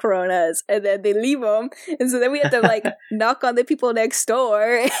even like Coronas, and then they leave them, and so then we have to like knock on the people next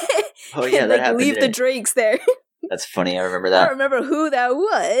door. Oh yeah, and, that happened. Leave the drinks there. That's funny. I remember that. I don't remember who that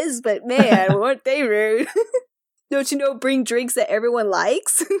was, but man, weren't they rude? Don't you know, bring drinks that everyone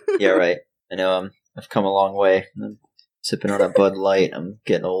likes? Yeah, right. I know. I've come a long way. I'm sipping on a Bud Light. I'm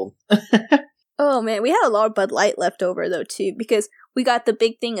getting old. Oh man, we had a lot of Bud Light left over though too, because we got the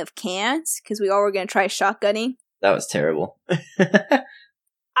big thing of cans because we all were going to try shotgunning. That was terrible.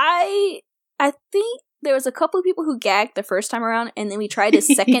 I think there was a couple of people who gagged the first time around, and then we tried a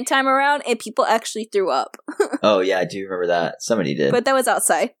second time around, and people actually threw up. Oh yeah, I do remember that. Somebody did, but that was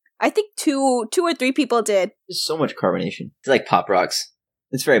outside. I think two or three people did. There's so much carbonation. It's like Pop Rocks.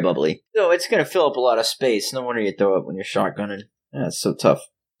 It's very bubbly. No, it's going to fill up a lot of space. No wonder you throw up when you're shotgunning. Yeah, it's so tough.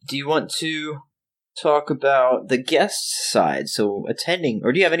 Do you want to talk about the guest side, so attending,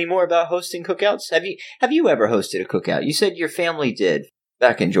 or do you have any more about hosting cookouts? Have you ever hosted a cookout? You said your family did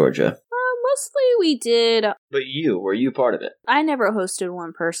back in Georgia. Mostly we did. But were you part of it? I never hosted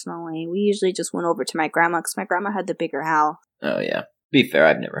one personally. We usually just went over to my grandma because my grandma had the bigger house. Oh yeah. To be fair,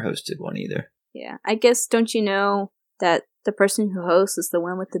 I've never hosted one either. Yeah, I guess, don't you know that the person who hosts is the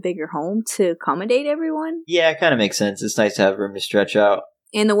one with the bigger home to accommodate everyone? Yeah, it kind of makes sense. It's nice to have room to stretch out.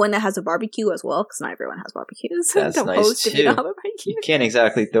 And the one that has a barbecue as well, because not everyone has barbecues. That's don't nice host too. If you don't have a barbecue. You can't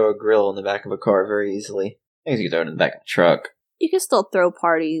exactly throw a grill in the back of a car very easily. I think you can throw it in the back of a truck. You can still throw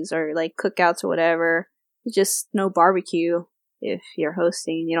parties or like cookouts or whatever. It's just no barbecue if you're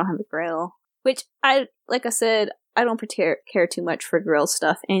hosting. You don't have a grill. Which like I said, I don't care too much for grilled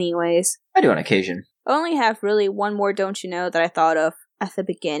stuff anyways. I do on occasion. I only have really one more don't you know that I thought of at the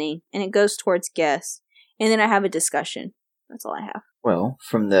beginning, and it goes towards guests. And then I have a discussion. That's all I have. Well,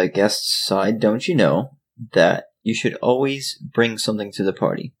 from the guest's side, don't you know that you should always bring something to the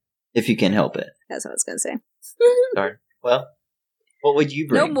party, if you can help it? That's what I was going to say. Darn. Well, what would you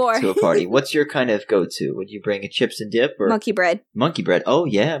bring to a party? What's your kind of go-to? Would you bring a chips and dip or monkey bread? Monkey bread. Oh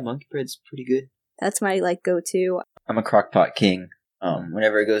yeah, monkey bread's pretty good. That's my go-to. I'm a crock-pot king.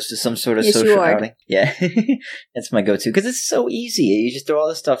 Whenever it goes to some sort of social outing, yeah, that's my go-to because it's so easy. You just throw all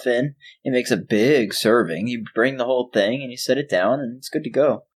the stuff in. It makes a big serving. You bring the whole thing and you set it down, and it's good to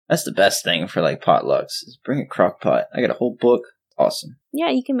go. That's the best thing for like potlucks. Is bring a crock-pot. I got a whole book. Awesome. Yeah,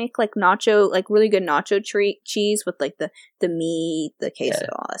 you can make like nacho, like really good nacho cheese with like the meat, the queso,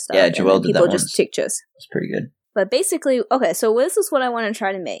 all that stuff. Yeah, Joelle did that once. People just take just. It's pretty good. But basically, okay, so this is what I want to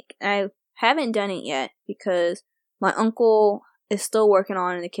try to make. I haven't done it yet because my uncle is still working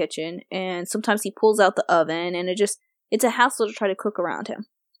on it in the kitchen, and sometimes he pulls out the oven, and it's a hassle to try to cook around him.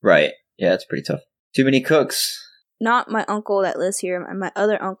 Right. Yeah, it's pretty tough. Too many cooks. Not my uncle that lives here, my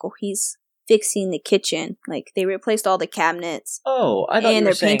other uncle, he's fixing the kitchen. Like, they replaced all the cabinets. Oh, I thought and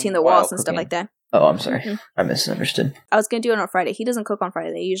they're painting the walls and stuff like that. Oh, I'm sorry. Mm-hmm. I misunderstood. I was going to do it on Friday. He doesn't cook on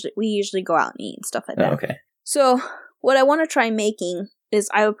Friday. We usually go out and eat and stuff like that. Oh, okay. So, what I want to try making is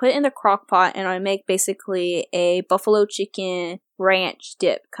I would put it in the crock pot and I make basically a buffalo chicken ranch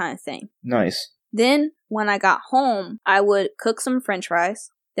dip kind of thing. Nice. Then, when I got home, I would cook some french fries.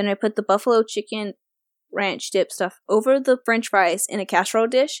 Then I put the buffalo chicken ranch dip stuff over the french fries in a casserole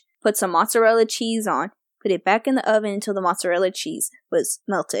dish, put some mozzarella cheese on, put it back in the oven until the mozzarella cheese was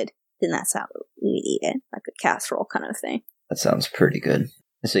melted. Then that's how we would eat it, like a casserole kind of thing. That sounds pretty good.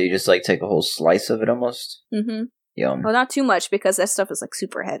 So you just like take a whole slice of it almost? Mm-hmm. Yum. Well, not too much because that stuff is like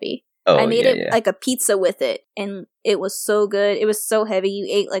super heavy. Oh, I made it like a pizza with it, and it was so good. It was so heavy. You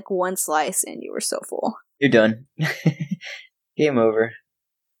ate like one slice, and you were so full. You're done. Game over.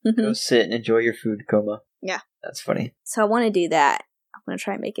 Mm-hmm. Go sit and enjoy your food coma. Yeah. That's funny. So I want to do that. I'm going to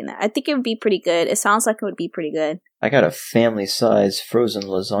try making that. I think it would be pretty good. It sounds like it would be pretty good. I got a family-size frozen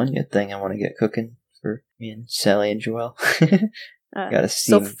lasagna thing I want to get cooking for me and Sally and Joelle. Got a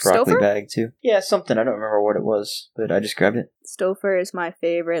steamed broccoli bag, too. Yeah, something. I don't remember what it was, but I just grabbed it. Stouffer is my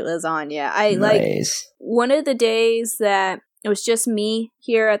favorite lasagna. Nice. Like one of the days that it was just me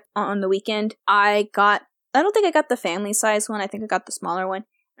here on the weekend, I don't think I got the family-size one. I think I got the smaller one.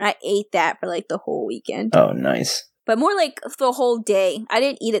 And I ate that for like the whole weekend. Oh, nice. But more like the whole day. I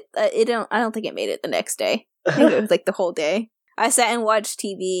didn't eat it. I don't think it made it the next day. I think it was like the whole day. I sat and watched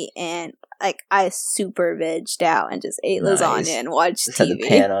TV and like I super vegged out and just ate lasagna and watched just TV. Had the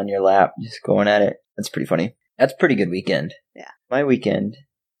pan on your lap, just going at it. That's pretty funny. That's a pretty good weekend. Yeah. My weekend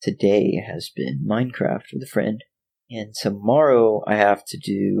today has been Minecraft with a friend. And tomorrow I have to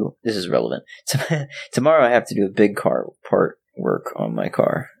do... This is relevant. Tomorrow I have to do a big car part work on my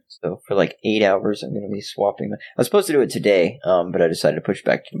car. So for like 8 hours, I'm going to be swapping. I was supposed to do it today, but I decided to push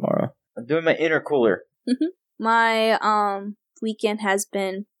back to tomorrow. I'm doing my intercooler. Mm-hmm. My weekend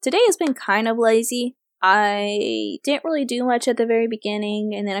today has been kind of lazy. I didn't really do much at the very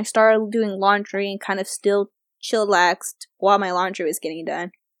beginning, and then I started doing laundry and kind of still chillaxed while my laundry was getting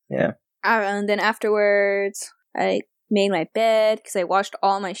done. Yeah. And then afterwards, I made my bed because I washed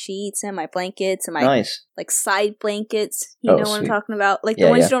all my sheets and my blankets and my like side blankets. You know what I'm talking about? Like the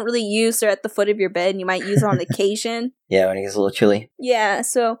ones you don't really use. They're at the foot of your bed and you might use it on occasion. Yeah, when it gets a little chilly. Yeah,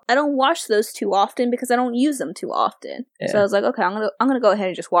 so I don't wash those too often because I don't use them too often. Yeah. So I was like, okay, I'm gonna go ahead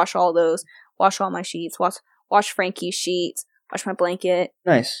and just wash all those. Wash all my sheets. Wash Frankie's sheets. Wash my blanket.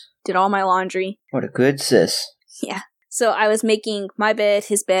 Nice. Did all my laundry. What a good sis. Yeah. So I was making my bed,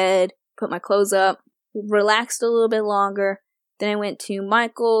 his bed, put my clothes up. Relaxed a little bit longer. Then I went to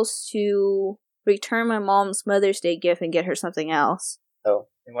Michael's to return my mom's Mother's Day gift and get her something else. Oh,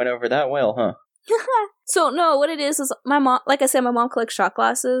 it went over that well, huh? So, no, what it is my mom, like I said, my mom collects shot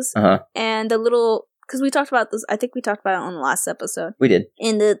glasses. Uh-huh. And the little, because we talked about this, I think we talked about it on the last episode. We did.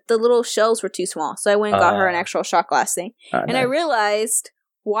 And the little shells were too small. So I went and got her an actual shot glass thing. And nice. I realized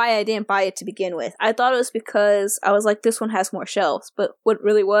why I didn't buy it to begin with. I thought it was because I was like, this one has more shelves. But what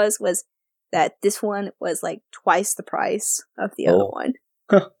really was that this one was like twice the price of the other one.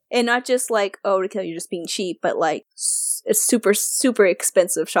 Huh. And not just like, oh, Raquel, you're just being cheap, but like a super, super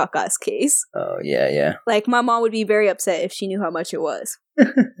expensive shot glass case. Oh, yeah. Like my mom would be very upset if she knew how much it was.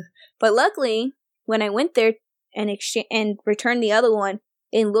 But luckily, when I went there and returned the other one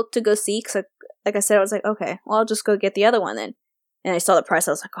and looked to go see, because like I said, I was like, okay, well, I'll just go get the other one then. And I saw the price.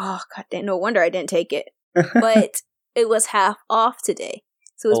 I was like, oh, God, no wonder I didn't take it. But it was half off today.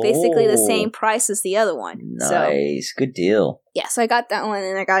 So it was basically the same price as the other one. Nice. Good deal. Yeah, so I got that one,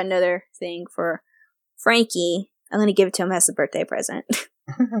 and I got another thing for Frankie. I'm going to give it to him as a birthday present.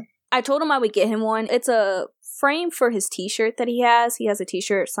 I told him I would get him one. It's a frame for his t-shirt that he has. He has a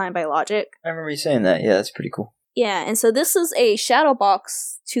t-shirt signed by Logic. I remember you saying that. Yeah, that's pretty cool. Yeah, and so this is a shadow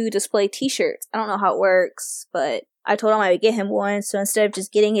box to display t-shirts. I don't know how it works, but I told him I would get him one, so instead of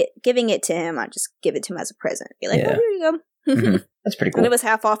just giving it to him, I just give it to him as a present. Be like, oh, here you go. That's pretty cool. And it was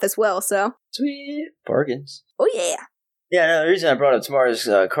half off as well, so. Sweet. Bargains. Oh, yeah. Yeah, no, the reason I brought up tomorrow's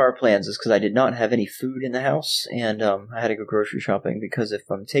car plans is because I did not have any food in the house, and I had to go grocery shopping, because if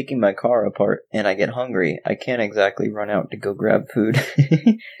I'm taking my car apart and I get hungry, I can't exactly run out to go grab food.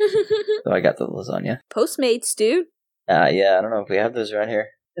 So I got the lasagna. Postmates, dude. Yeah, I don't know if we have those around here.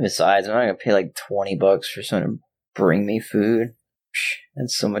 And besides, I'm not going to pay like $20 for someone to bring me food. Psh,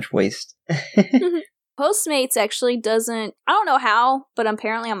 that's so much waste. Postmates actually doesn't, I don't know how, but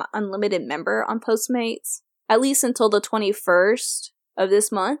apparently I'm an unlimited member on Postmates, at least until the 21st of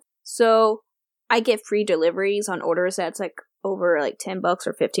this month. So I get free deliveries on orders that's like over like $10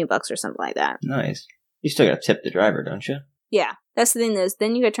 or $15 or something like that. Nice. You still got to tip the driver, don't you? Yeah, that's the thing is,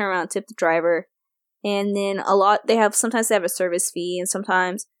 then you gotta turn around and tip the driver. And then sometimes they have a service fee, and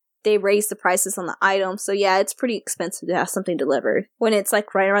sometimes they raise the prices on the item. So yeah, it's pretty expensive to have something delivered when it's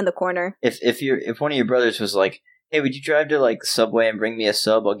like right around the corner. If one of your brothers was like, hey, would you drive to like Subway and bring me a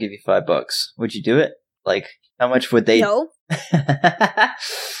sub? I'll give you $5. Would you do it? Like, how much would they? No.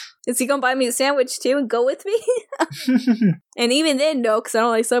 Is he gonna buy me a sandwich too and go with me? And even then, no, because I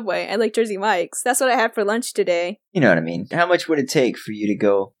don't like Subway. I like Jersey Mike's. That's what I had for lunch today. You know what I mean? How much would it take for you to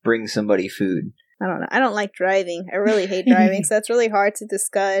go bring somebody food? I don't know. I don't like driving. I really hate driving, so it's really hard to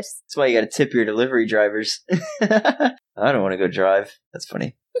discuss. That's why you gotta tip your delivery drivers. I don't want to go drive. That's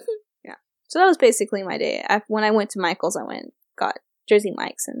funny. Yeah. So that was basically my day. When I went to Michael's, got Jersey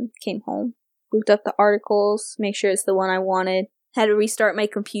Mike's and came home. Looked up the articles, make sure it's the one I wanted. Had to restart my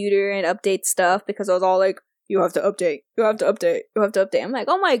computer and update stuff because I was all like, you have to update, you have to update, you have to update. I'm like,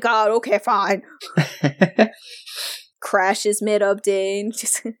 oh my god, okay, fine. Crashes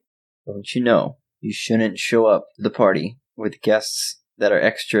mid-update. Don't you know, you shouldn't show up to the party with guests that are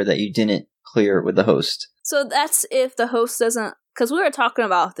extra that you didn't clear with the host. So that's if the host doesn't, because we were talking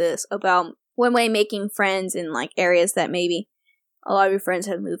about this, about one way making friends in like areas that maybe a lot of your friends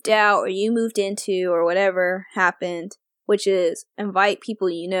have moved out or you moved into or whatever happened, which is invite people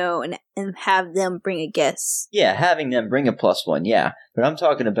you know and have them bring a guest. Yeah, having them bring a +1, yeah. But I'm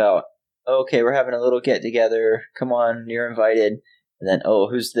talking about, okay, we're having a little get-together. Come on, you're invited. And then, oh,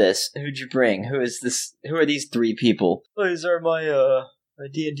 who's this? Who'd you bring? Who is this? Who are these 3 people? Oh, these are my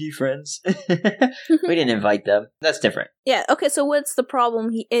D&D friends. We didn't invite them. That's different. Yeah, okay, so what's the problem?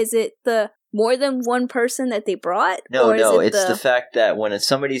 Is it the more than one person that they brought? No, it's the fact that when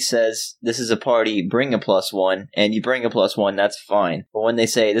somebody says, this is a party, bring a +1, and you bring a +1, that's fine. But when they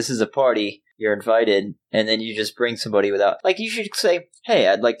say, this is a party, you're invited, and then you just bring somebody without... Like, you should say, hey,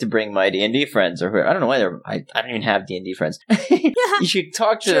 I'd like to bring my D&D friends, or I don't know why I don't even have D&D friends. You should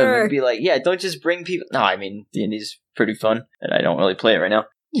talk to them and be like, yeah, don't just bring people... No, I mean, D&D's pretty fun, and I don't really play it right now.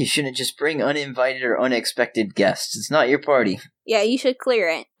 You shouldn't just bring uninvited or unexpected guests. It's not your party. Yeah, you should clear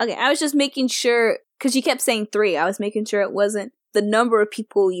it. Okay, I was just making sure, because you kept saying 3. I was making sure it wasn't the number of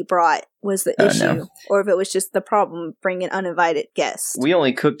people you brought was the issue, no. Or if it was just the problem bringing uninvited guests. We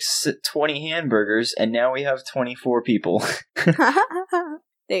only cooked 20 hamburgers, and now we have 24 people. There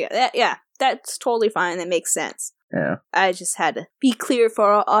you go. Yeah, that's totally fine. That makes sense. Yeah. I just had to be clear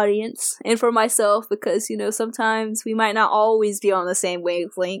for our audience and for myself because, sometimes we might not always be on the same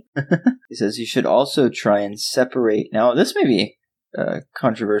wavelength. He says you should also try and separate. Now, this may be a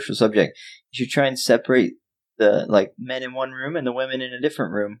controversial subject. You should try and separate the men in one room and the women in a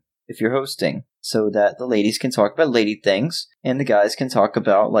different room if you're hosting, so that the ladies can talk about lady things and the guys can talk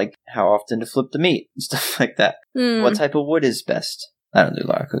about how often to flip the meat and stuff like that. What type of wood is best? I don't do a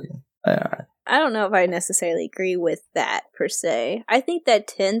lot of cooking. I don't know if I necessarily agree with that per se. I think that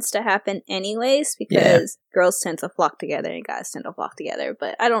tends to happen anyways because girls tend to flock together and guys tend to flock together.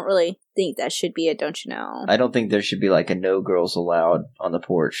 But I don't really think that should be a don't you know. I don't think there should be a no girls allowed on the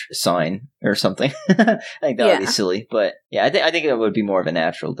porch sign or something. I think that would be silly. But yeah, I think it would be more of a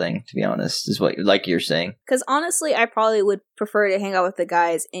natural thing, to be honest, is what you're saying. Because honestly, I probably would prefer to hang out with the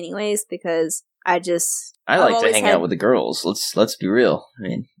guys anyways because I like to hang out with the girls. Let's be real. I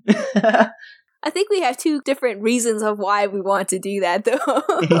mean, I think we have 2 different reasons of why we want to do that, though.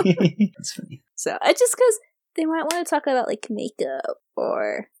 That's funny. So it's just because they might want to talk about makeup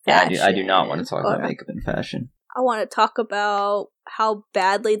or fashion. Yeah, I do not want to talk about makeup and fashion. I want to talk about how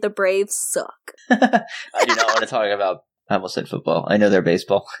badly the Braves suck. I do not want to talk about I almost said football. I know they're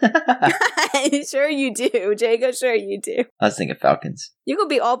baseball. Sure you do, Jacob. Sure you do. I was thinking Falcons. You could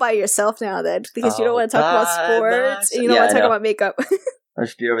be all by yourself now then, because you don't want to talk about sports and you don't want to talk about makeup. I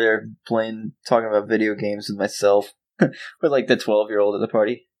should be over there talking about video games with myself. With like the 12-year-old at the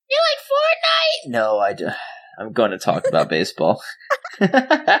party. You like Fortnite? No, I'm going to talk about baseball.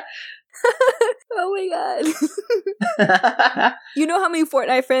 Oh my god. You know how many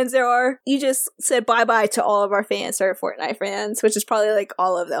Fortnite fans there are? You just said bye-bye to all of our fans who are Fortnite fans, which is probably like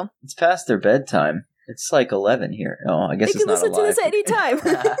all of them. It's past their bedtime. It's like 11 here. Oh, I guess they it's can not listen alive. to this at any time.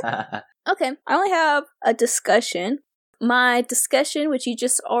 Okay, I only have a discussion. My discussion, which you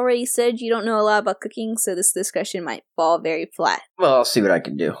just already said you don't know a lot about cooking, so this discussion might fall very flat. Well, I'll see what I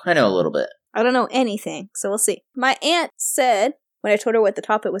can do. I know a little bit. I don't know anything, so we'll see. My aunt said, when I told her what the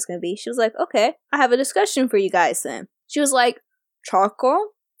topic was going to be, she was like, okay, I have a discussion for you guys then. She was like, charcoal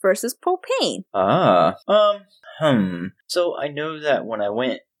versus propane. So I know that when I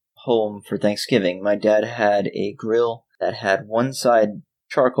went home for Thanksgiving, my dad had a grill that had one side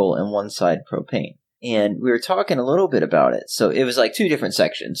charcoal and one side propane. And we were talking a little bit about it. So it was like two different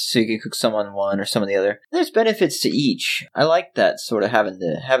sections. So you could cook some on one or some on the other. There's benefits to each. I like that sort of having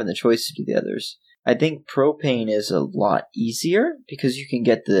the choice to do the others. I think propane is a lot easier because you can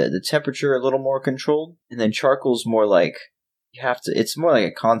get the temperature a little more controlled. And then charcoal's more like it's more like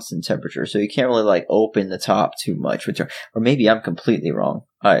a constant temperature. So you can't really like open the top too much. Or maybe I'm completely wrong.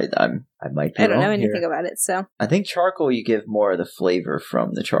 I might be wrong. I don't know anything here. about it, so. I think charcoal, you give more of the flavor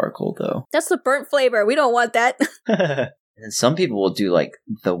from the charcoal, though. That's the burnt flavor. We don't want that. And some people will do like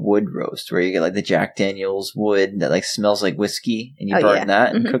the wood roast, where you get like the Jack Daniels wood that like smells like whiskey, and you burn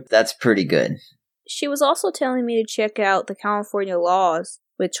that and cook. That's pretty good. She was also telling me to check out the California laws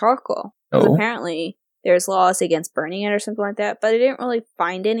with charcoal. Oh. Apparently, there's laws against burning it or something like that, but I didn't really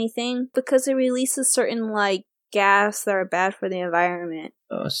find anything because it releases certain like gas that are bad for the environment.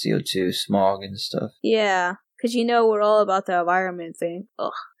 Oh, CO2, smog and stuff. Yeah, because we're all about the environment thing.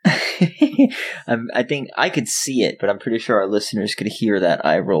 Ugh. I think I could see it, but I'm pretty sure our listeners could hear that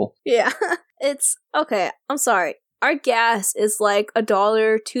eye roll. Yeah, it's okay. I'm sorry. Our gas is like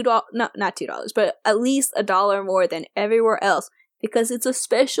 $1, $2, no, not $2, but at least $1 more than everywhere else. Because it's a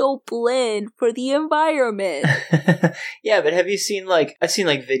special blend for the environment. Yeah, but have you seen I've seen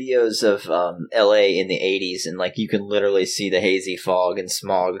videos of LA in the 80s, and you can literally see the hazy fog and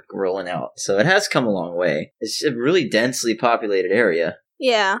smog rolling out. So it has come a long way. It's a really densely populated area.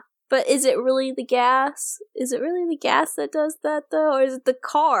 Yeah, but is it really the gas? Is it really the gas that does that though? Or is it the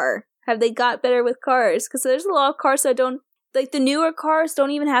car? Have they got better with cars? Because there's a lot of cars that don't. Like, the newer cars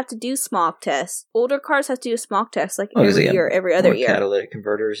don't even have to do smog tests. Older cars have to do smog tests, every year, every other year. Catalytic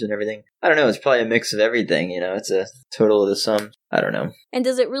converters and everything. I don't know, it's probably a mix of everything, It's a total of the sum. I don't know. And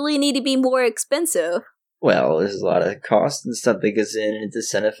does it really need to be more expensive? Well, there's a lot of cost and stuff that goes in, and it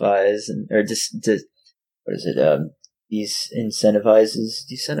decentivizes,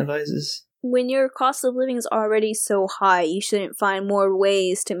 decentivizes? When your cost of living is already so high, you shouldn't find more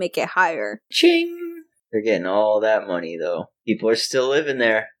ways to make it higher. Ching! They're getting all that money, though. People are still living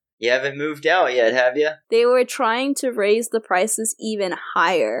there. You haven't moved out yet, have you? They were trying to raise the prices even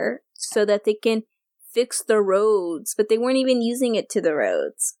higher so that they can fix the roads, but they weren't even using it to the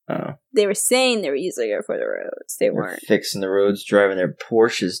roads. Oh. They were saying they were using it for the roads. They weren't. Fixing the roads, driving their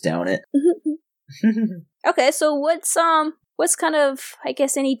Porsches down it. Okay, so what's kind of, I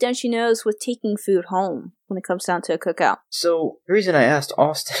guess, any don't you knows with taking food home when it comes down to a cookout? So, the reason I asked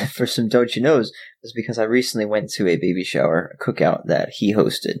Austin for some don't you knows was because I recently went to a baby shower, a cookout that he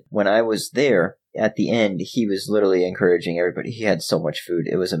hosted. When I was there, at the end, he was literally encouraging everybody. He had so much food.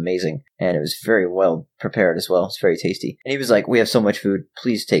 It was amazing. And it was very well prepared as well. It's very tasty. And he was like, we have so much food.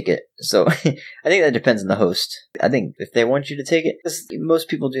 Please take it. So I think that depends on the host. I think if they want you to take it, because most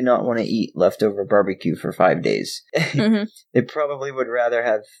people do not want to eat leftover barbecue for 5 days. Mm-hmm. They probably would rather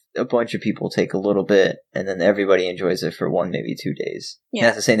have a bunch of people take a little bit and then everybody enjoys it for 1, maybe 2 days. Yeah. And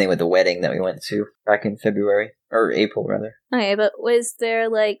that's the same thing with the wedding that we went to back in February. Or April, rather. Okay, but was there,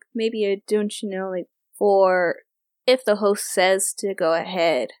 maybe a don't you know, for if the host says to go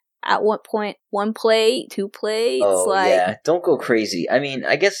ahead, at what point, 1 plate, 2 plates? Oh, yeah. Don't go crazy. I mean,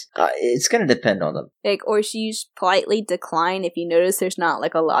 I guess it's going to depend on them. Or should you just politely decline if you notice there's not,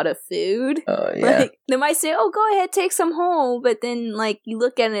 a lot of food? Oh, yeah. They might say, oh, go ahead, take some home. But then, you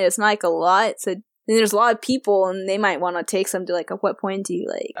look at it, it's not, a lot, so... And there's a lot of people, and they might want to take some to, at what point do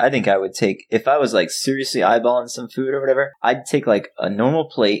you, I think I would take, if I was, seriously eyeballing some food or whatever, I'd take, a normal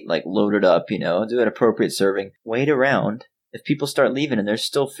plate, load it up, do an appropriate serving, wait around. If people start leaving and there's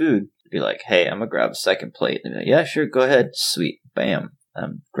still food, be like, hey, I'm gonna grab a second plate. And be like, yeah, sure, go ahead. Sweet. Bam.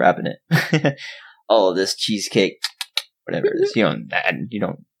 I'm grabbing it. All of this cheesecake. whatever it is. You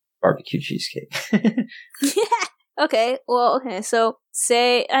don't barbecue cheesecake. Okay, so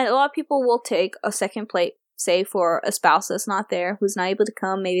say a lot of people will take a second plate, say for a spouse that's not there, who's not able to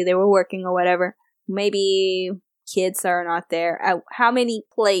come, maybe they were working or whatever, maybe kids are not there. How many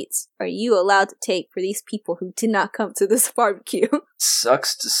plates are you allowed to take for these people who did not come to this barbecue?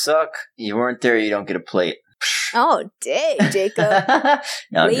 Sucks to suck. You weren't there, you don't get a plate. Oh, dang, Jacob.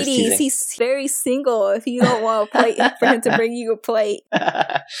 No, ladies, he's very single if you don't want a plate for him to bring you a plate.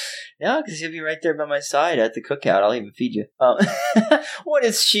 No, because he'll be right there by my side at the cookout. I'll even feed you. What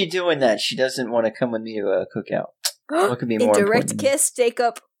is she doing that she doesn't want to come with me to a cookout? What could be more important? Direct kiss,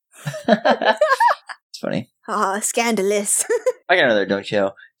 Jacob. It's funny. Scandalous. I got another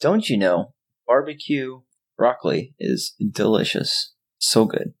don't you know barbecue broccoli is delicious. So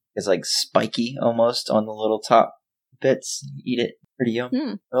good. It's like spiky almost on the little top bits. You eat it. Pretty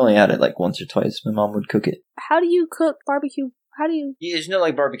yum. I only had it like once or twice. My mom would cook it. How do you cook barbecue? Yeah, there's no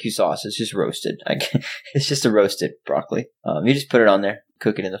like barbecue sauce. It's just roasted. It's just a roasted broccoli. You just put it on there,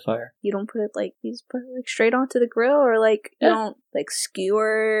 cook it in the fire. You don't put it you just put it straight onto the grill, or you don't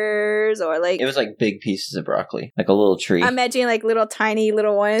skewers or It was like big pieces of broccoli, like a little tree. I'm imagining little tiny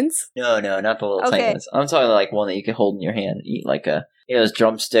little ones. No, not the little tiny ones. I'm talking like one that you can hold in your hand and eat, like those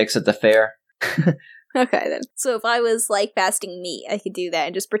drumsticks at the fair. Okay then. So if I was fasting meat, I could do that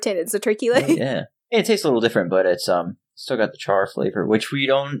and just pretend it's a turkey leg. Yeah, it tastes a little different, but it's still got the char flavor, which we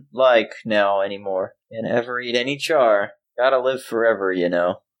don't like now anymore. And ever eat any char? Gotta live forever,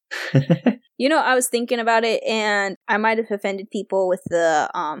 I was thinking about it, and I might have offended people with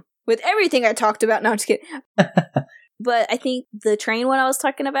with everything I talked about. No, I'm just kidding. But I think the train one I was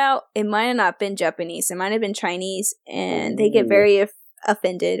talking about, it might have not been Japanese. It might have been Chinese, and they get very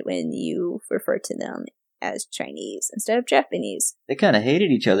offended when you refer to them as Chinese instead of Japanese. They kind of hated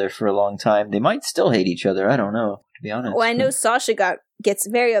each other for a long time. They might still hate each other. I don't know, to be honest. Well, I know Sasha gets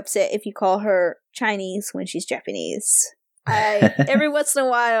very upset if you call her Chinese when she's Japanese. Every once in a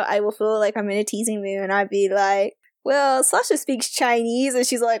while, I will feel like I'm in a teasing mood, and I'd be like, well, Sasha speaks Chinese, and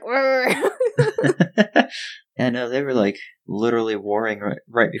she's like, Yeah, no, they were literally warring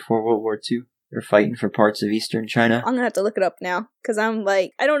right before World War II. They were fighting for parts of eastern China. I'm gonna have to look it up now, because I'm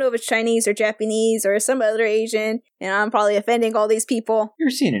I don't know if it's Chinese or Japanese or some other Asian, and I'm probably offending all these people. You're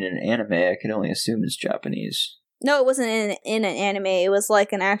seeing it in an anime, I can only assume it's Japanese. No, it wasn't in an anime, it was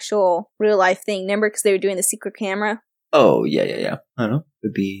an actual real life thing, remember, because they were doing the secret camera? Oh, yeah. I don't know.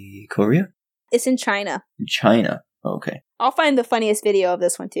 Would be Korea? It's in China. In China. Okay. I'll find the funniest video of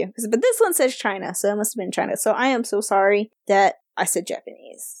this one too. But this one says China, so it must have been China. So I am so sorry that I said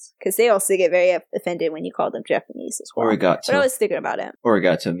Japanese. Because they also get very offended when you call them Japanese as well. Arigato. But I was thinking about it.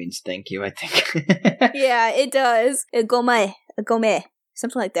 Arigato means thank you, I think. Yeah, it does. Gome.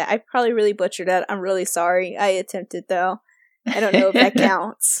 Something like that. I probably really butchered that. I'm really sorry. I attempted though. I don't know if that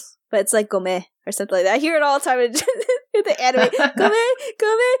counts. But it's gome or something like that. I hear it all the time in the anime. Gome,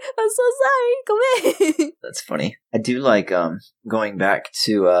 I'm so sorry, gome. That's funny. I do like going back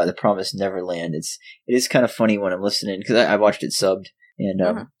to The Promised Neverland. It is kind of funny when I'm listening, because I watched it subbed. And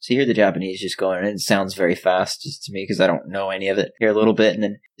so you hear the Japanese just going, and it sounds very fast just to me, because I don't know any of it. Hear a little bit, and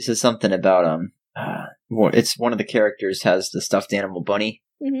then this is something about it's one of the characters has the stuffed animal bunny.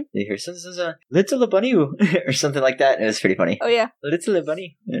 Mm-hmm. You hear little bunny or something like that. And it's pretty funny. Oh yeah, little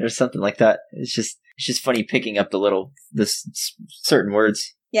bunny or something like that. It's just funny picking up the certain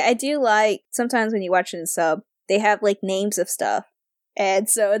words. Yeah, I do like sometimes when you watch it in sub, they have names of stuff, and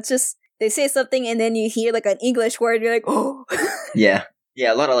so it's just they say something and then you hear an English word, and you're like, oh. Yeah.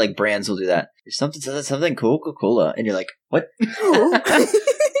 A lot of brands will do that. There's something Coca-Cola, and you're like, what? Oh,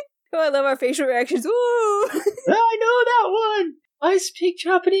 I love our facial reactions. Ooh. I know that one. I speak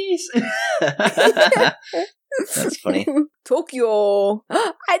Japanese. That's funny. Tokyo.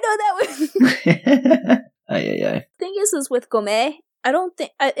 I know that one. Ay. Thing is with gome, I don't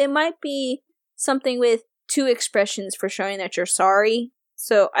think it might be something with two expressions for showing that you're sorry.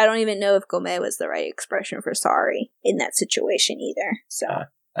 So I don't even know if gome was the right expression for sorry in that situation either. So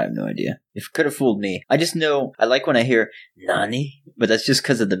I have no idea. It could have fooled me. I just know I like when I hear nani, but that's just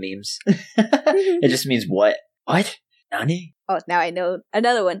because of the memes. It just means what? What? Nani? Oh, now I know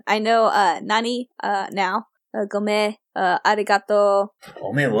another one. I know nani now. Gome, arigato.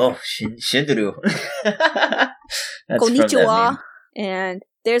 Ome wo shinduru. Konnichiwa. And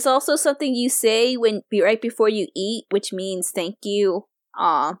there's also something you say right before you eat, which means thank you.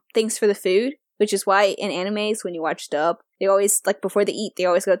 Thanks for the food. Which is why in animes, when you watch dub, they always, before they eat, they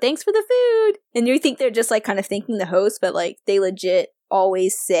always go, thanks for the food! And you think they're just, kind of thanking the host, but, they legit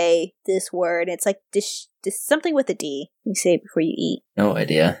always say this word. It's dish, something with a D. You say it before you eat. No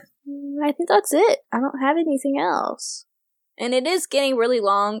idea. I think that's it. I don't have anything else. And it is getting really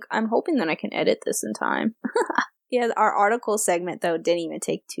long. I'm hoping that I can edit this in time. Yeah, our article segment, though, didn't even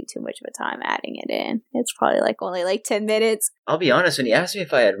take too much of a time adding it in. It's probably only 10 minutes. I'll be honest, when you asked me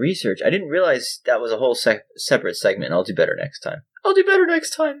if I had research, I didn't realize that was a whole separate segment. I'll do better next time.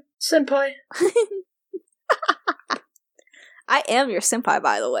 Senpai. I am your senpai,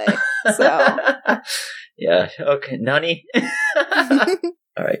 by the way. So. Yeah, okay. Nani?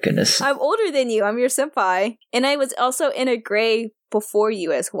 Alright, goodness. I'm older than you. I'm your senpai. And I was also in a gray before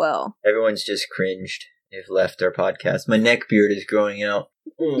you as well. Everyone's just cringed. They've left our podcast. My neck beard is growing out.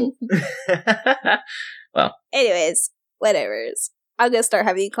 Well. Anyways, whatevers. I'm gonna start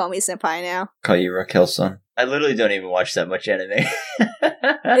having you call me senpai now. Call you Raquel-san. I literally don't even watch that much anime.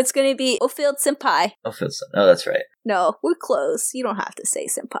 It's gonna be Ofield senpai. Ofield-san. Oh, that's right. No, we're close. You don't have to say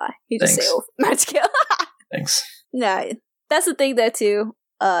senpai. You just Thanks. say Ofield. Thanks. No, that's the thing though too.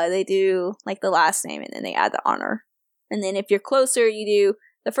 They do the last name and then they add the honor. And then if you're closer, you do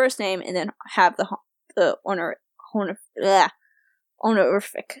the first name and then have the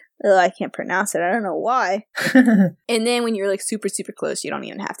honorific. I can't pronounce it. I don't know why. And then when you're super, super close, you don't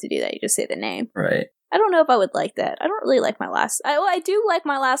even have to do that. You just say the name. Right. I don't know if I would like that. I don't really like my last... I do like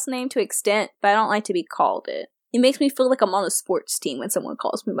my last name to extent, but I don't like to be called it. It makes me feel like I'm on a sports team when someone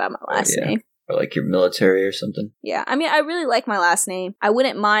calls me by my last name. Or like your military or something. Yeah, I mean, I really like my last name. I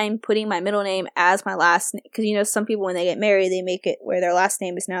wouldn't mind putting my middle name as my last name. Because, some people, when they get married, they make it where their last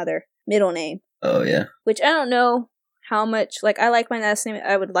name is now their middle name. Oh, yeah. Which I don't know how much... I like my last name.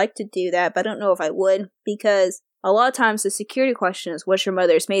 I would like to do that, but I don't know if I would. Because a lot of times the security question is, what's your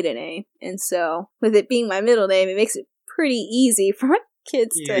mother's maiden name? And so, with it being my middle name, it makes it pretty easy for my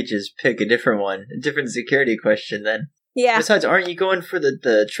kids You could just pick a different one. A different security question, then. Yeah. Besides, aren't you going for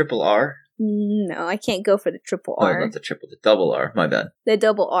the triple R? No, I can't go for the triple R. Oh, not the double R. My bad. The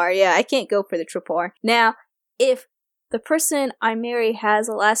double R, yeah. I can't go for the triple R. Now, if the person I marry has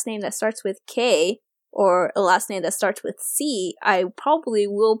a last name that starts with K, or a last name that starts with C, I probably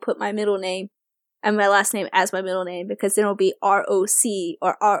will put my middle name and my last name as my middle name, because then it'll be R-O-C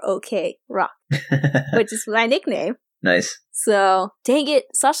or R-O-K, Rock, which is my nickname. Nice. So, dang it,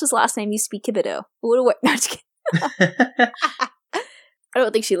 Sasha's last name used to be Kibido. It would have worked. No, just kidding. I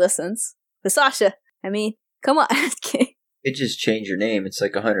don't think she listens. But Sasha, I mean, come on. You just change your name. It's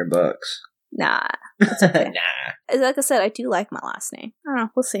like $100. Nah. It's okay. Nah. Like I said, I do like my last name. I don't know.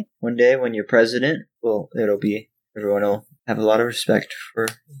 We'll see. One day when you're president, everyone will have a lot of respect for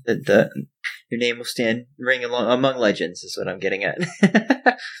your name will ring among legends, is what I'm getting at.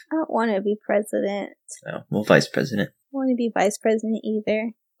 I don't want to be president. No, well, vice president. I don't want to be vice president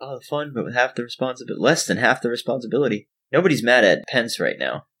either. Oh, fun, but with half the responsibility. Less than half the responsibility. Nobody's mad at Pence right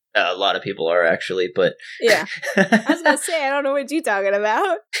now. A lot of people are, actually, but... Yeah. I was going to say, I don't know what you're talking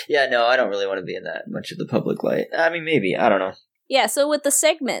about. Yeah, no, I don't really want to be in that much of the public light. I mean, maybe. I don't know. Yeah, so with the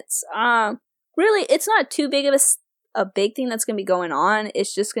segments, really, it's not too big of a big thing that's going to be going on.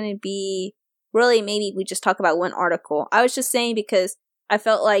 It's just going to be... Really, maybe we just talk about one article. I was just saying because I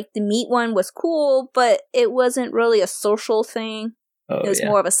felt like the meat one was cool, but it wasn't really a social thing. It was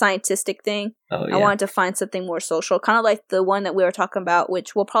more of a scientific thing. I wanted to find something more social, kind of like the one that we were talking about,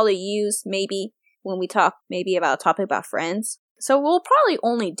 which we'll probably use maybe when we talk maybe about a topic about friends. So we'll probably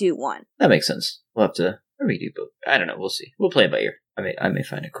only do one. That makes sense. We'll have to redo both. I don't know. We'll see. We'll play it by ear. I may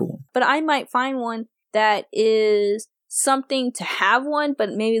find a cool one. But I might find one that is something to have one, but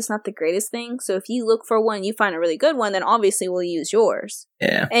maybe it's not the greatest thing. So if you look for one, you find a really good one, then obviously we'll use yours.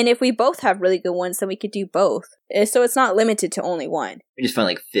 Yeah. And if we both have really good ones, then we could do both. So it's not limited to only one. We just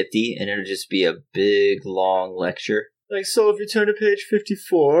find 50, and it'll just be a big, long lecture. So if you turn to page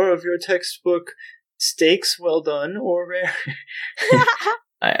 54 of your textbook, steaks well done or rare.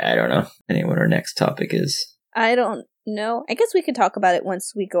 I don't know what our next topic is. I don't know. I guess we can talk about it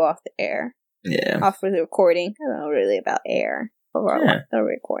once we go off the air. Yeah. Off with the recording. I don't know really about air or the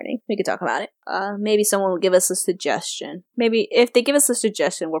recording. We could talk about it. Maybe someone will give us a suggestion. Maybe if they give us a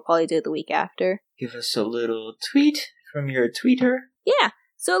suggestion, we'll probably do it the week after. Give us a little tweet from your tweeter. Yeah.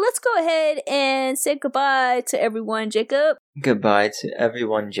 So let's go ahead and say goodbye to everyone, Jacob. Goodbye to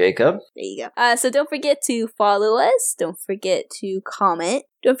everyone, Jacob. There you go. So don't forget to follow us. Don't forget to comment.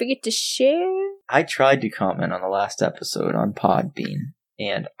 Don't forget to share. I tried to comment on the last episode on Podbean.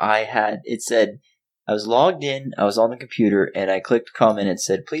 And it said, I was logged in, I was on the computer, and I clicked comment, and it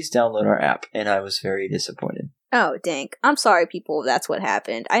said, please download our app. And I was very disappointed. Oh, dang. I'm sorry, people, if that's what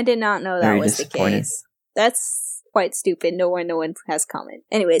happened. I did not know that was the case. That's quite stupid. No one has comment.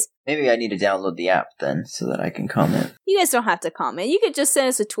 Anyways. Maybe I need to download the app then, so that I can comment. You guys don't have to comment. You could just send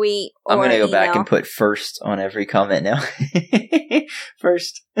us a tweet or I'm going to go back and put first on every comment now.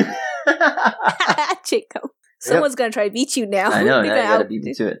 First. Jacob. Someone's gonna try to beat you now. I know, now you gotta beat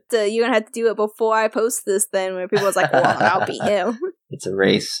me to it. You're gonna have to do it before I post this then, where people's like, well, I'll beat him. It's a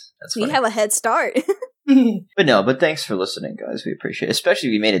race. That's funny. We have a head start. But thanks for listening, guys. We appreciate it. Especially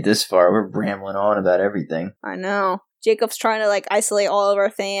if you made it this far. We're rambling on about everything. I know. Jacob's trying to, like, isolate all of our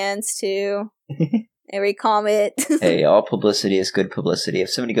fans, too. Every comment. Hey, all publicity is good publicity.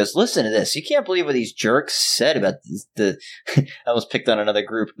 If somebody goes, listen to this, you can't believe what these jerks said about the I almost picked on another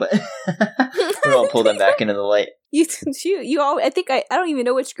group, but we won't pull them back into the light. I don't even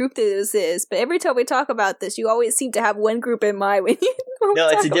know which group this is, but every time we talk about this, you always seem to have one group in mind when you No,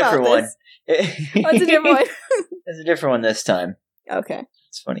 it's a different one. It's a different one. It's a different one this time. Okay.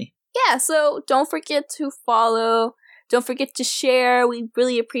 It's funny. Yeah, so don't forget to follow. Don't forget to share. We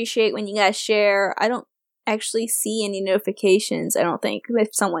really appreciate when you guys share. I don't actually see any notifications, I don't think, if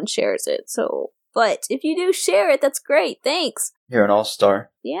someone shares it. But if you do share it, that's great. Thanks. You're an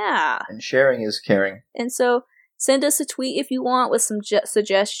all-star. Yeah. And sharing is caring. And so send us a tweet if you want with some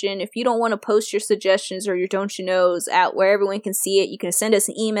suggestion. If you don't want to post your suggestions or your don't you knows out where everyone can see it, you can send us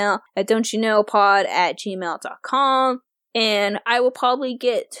an email at don'tyouknowpod@gmail.com. And I will probably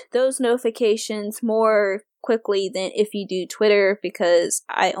get those notifications more quickly than if you do Twitter, because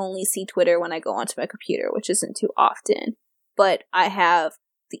I only see Twitter when I go onto my computer, which isn't too often. But I have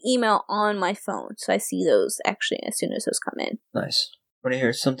the email on my phone, so I see those actually as soon as those come in. Nice. Want to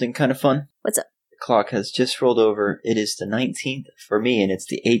hear something kind of fun? What's up? The clock has just rolled over. It is the 19th for me, and it's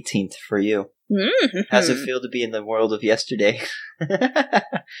the 18th for you. Mm-hmm. How's it feel to be in the world of yesterday?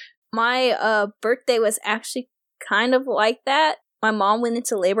 My birthday was actually kind of like that. My mom went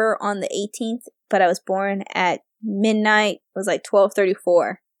into labor on the 18th, but I was born at midnight. It was like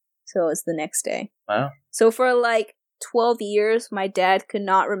 12:34, so it was the next day. Wow. So for like 12 years, my dad could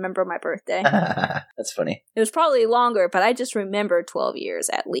not remember my birthday. That's funny. It was probably longer, but I just remember 12 years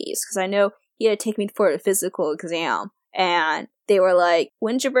at least, because I know he had to take me for a physical exam, and they were like,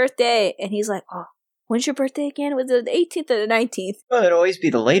 when's your birthday? And he's like, oh, when's your birthday again? Was it the 18th or the 19th? Well, it'd always be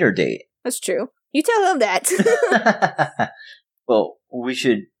the later date. That's true. You tell him that. Well, we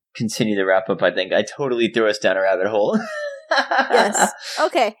should continue to wrap up, I think. I totally threw us down a rabbit hole. Yes.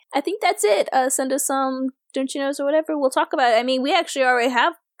 Okay. I think that's it. Send us some don't you knows or whatever. We'll talk about it. I mean, we actually already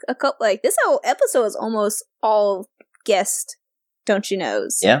have a couple, like, this whole episode is almost all guest don't you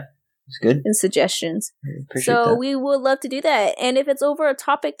knows. Yeah. It's good. And suggestions. Appreciate so that. we would love to do that. And if it's over a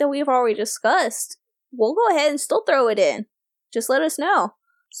topic that we've already discussed, we'll go ahead and still throw it in. Just let us know.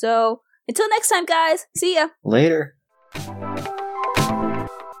 So until next time, guys. See ya. Later.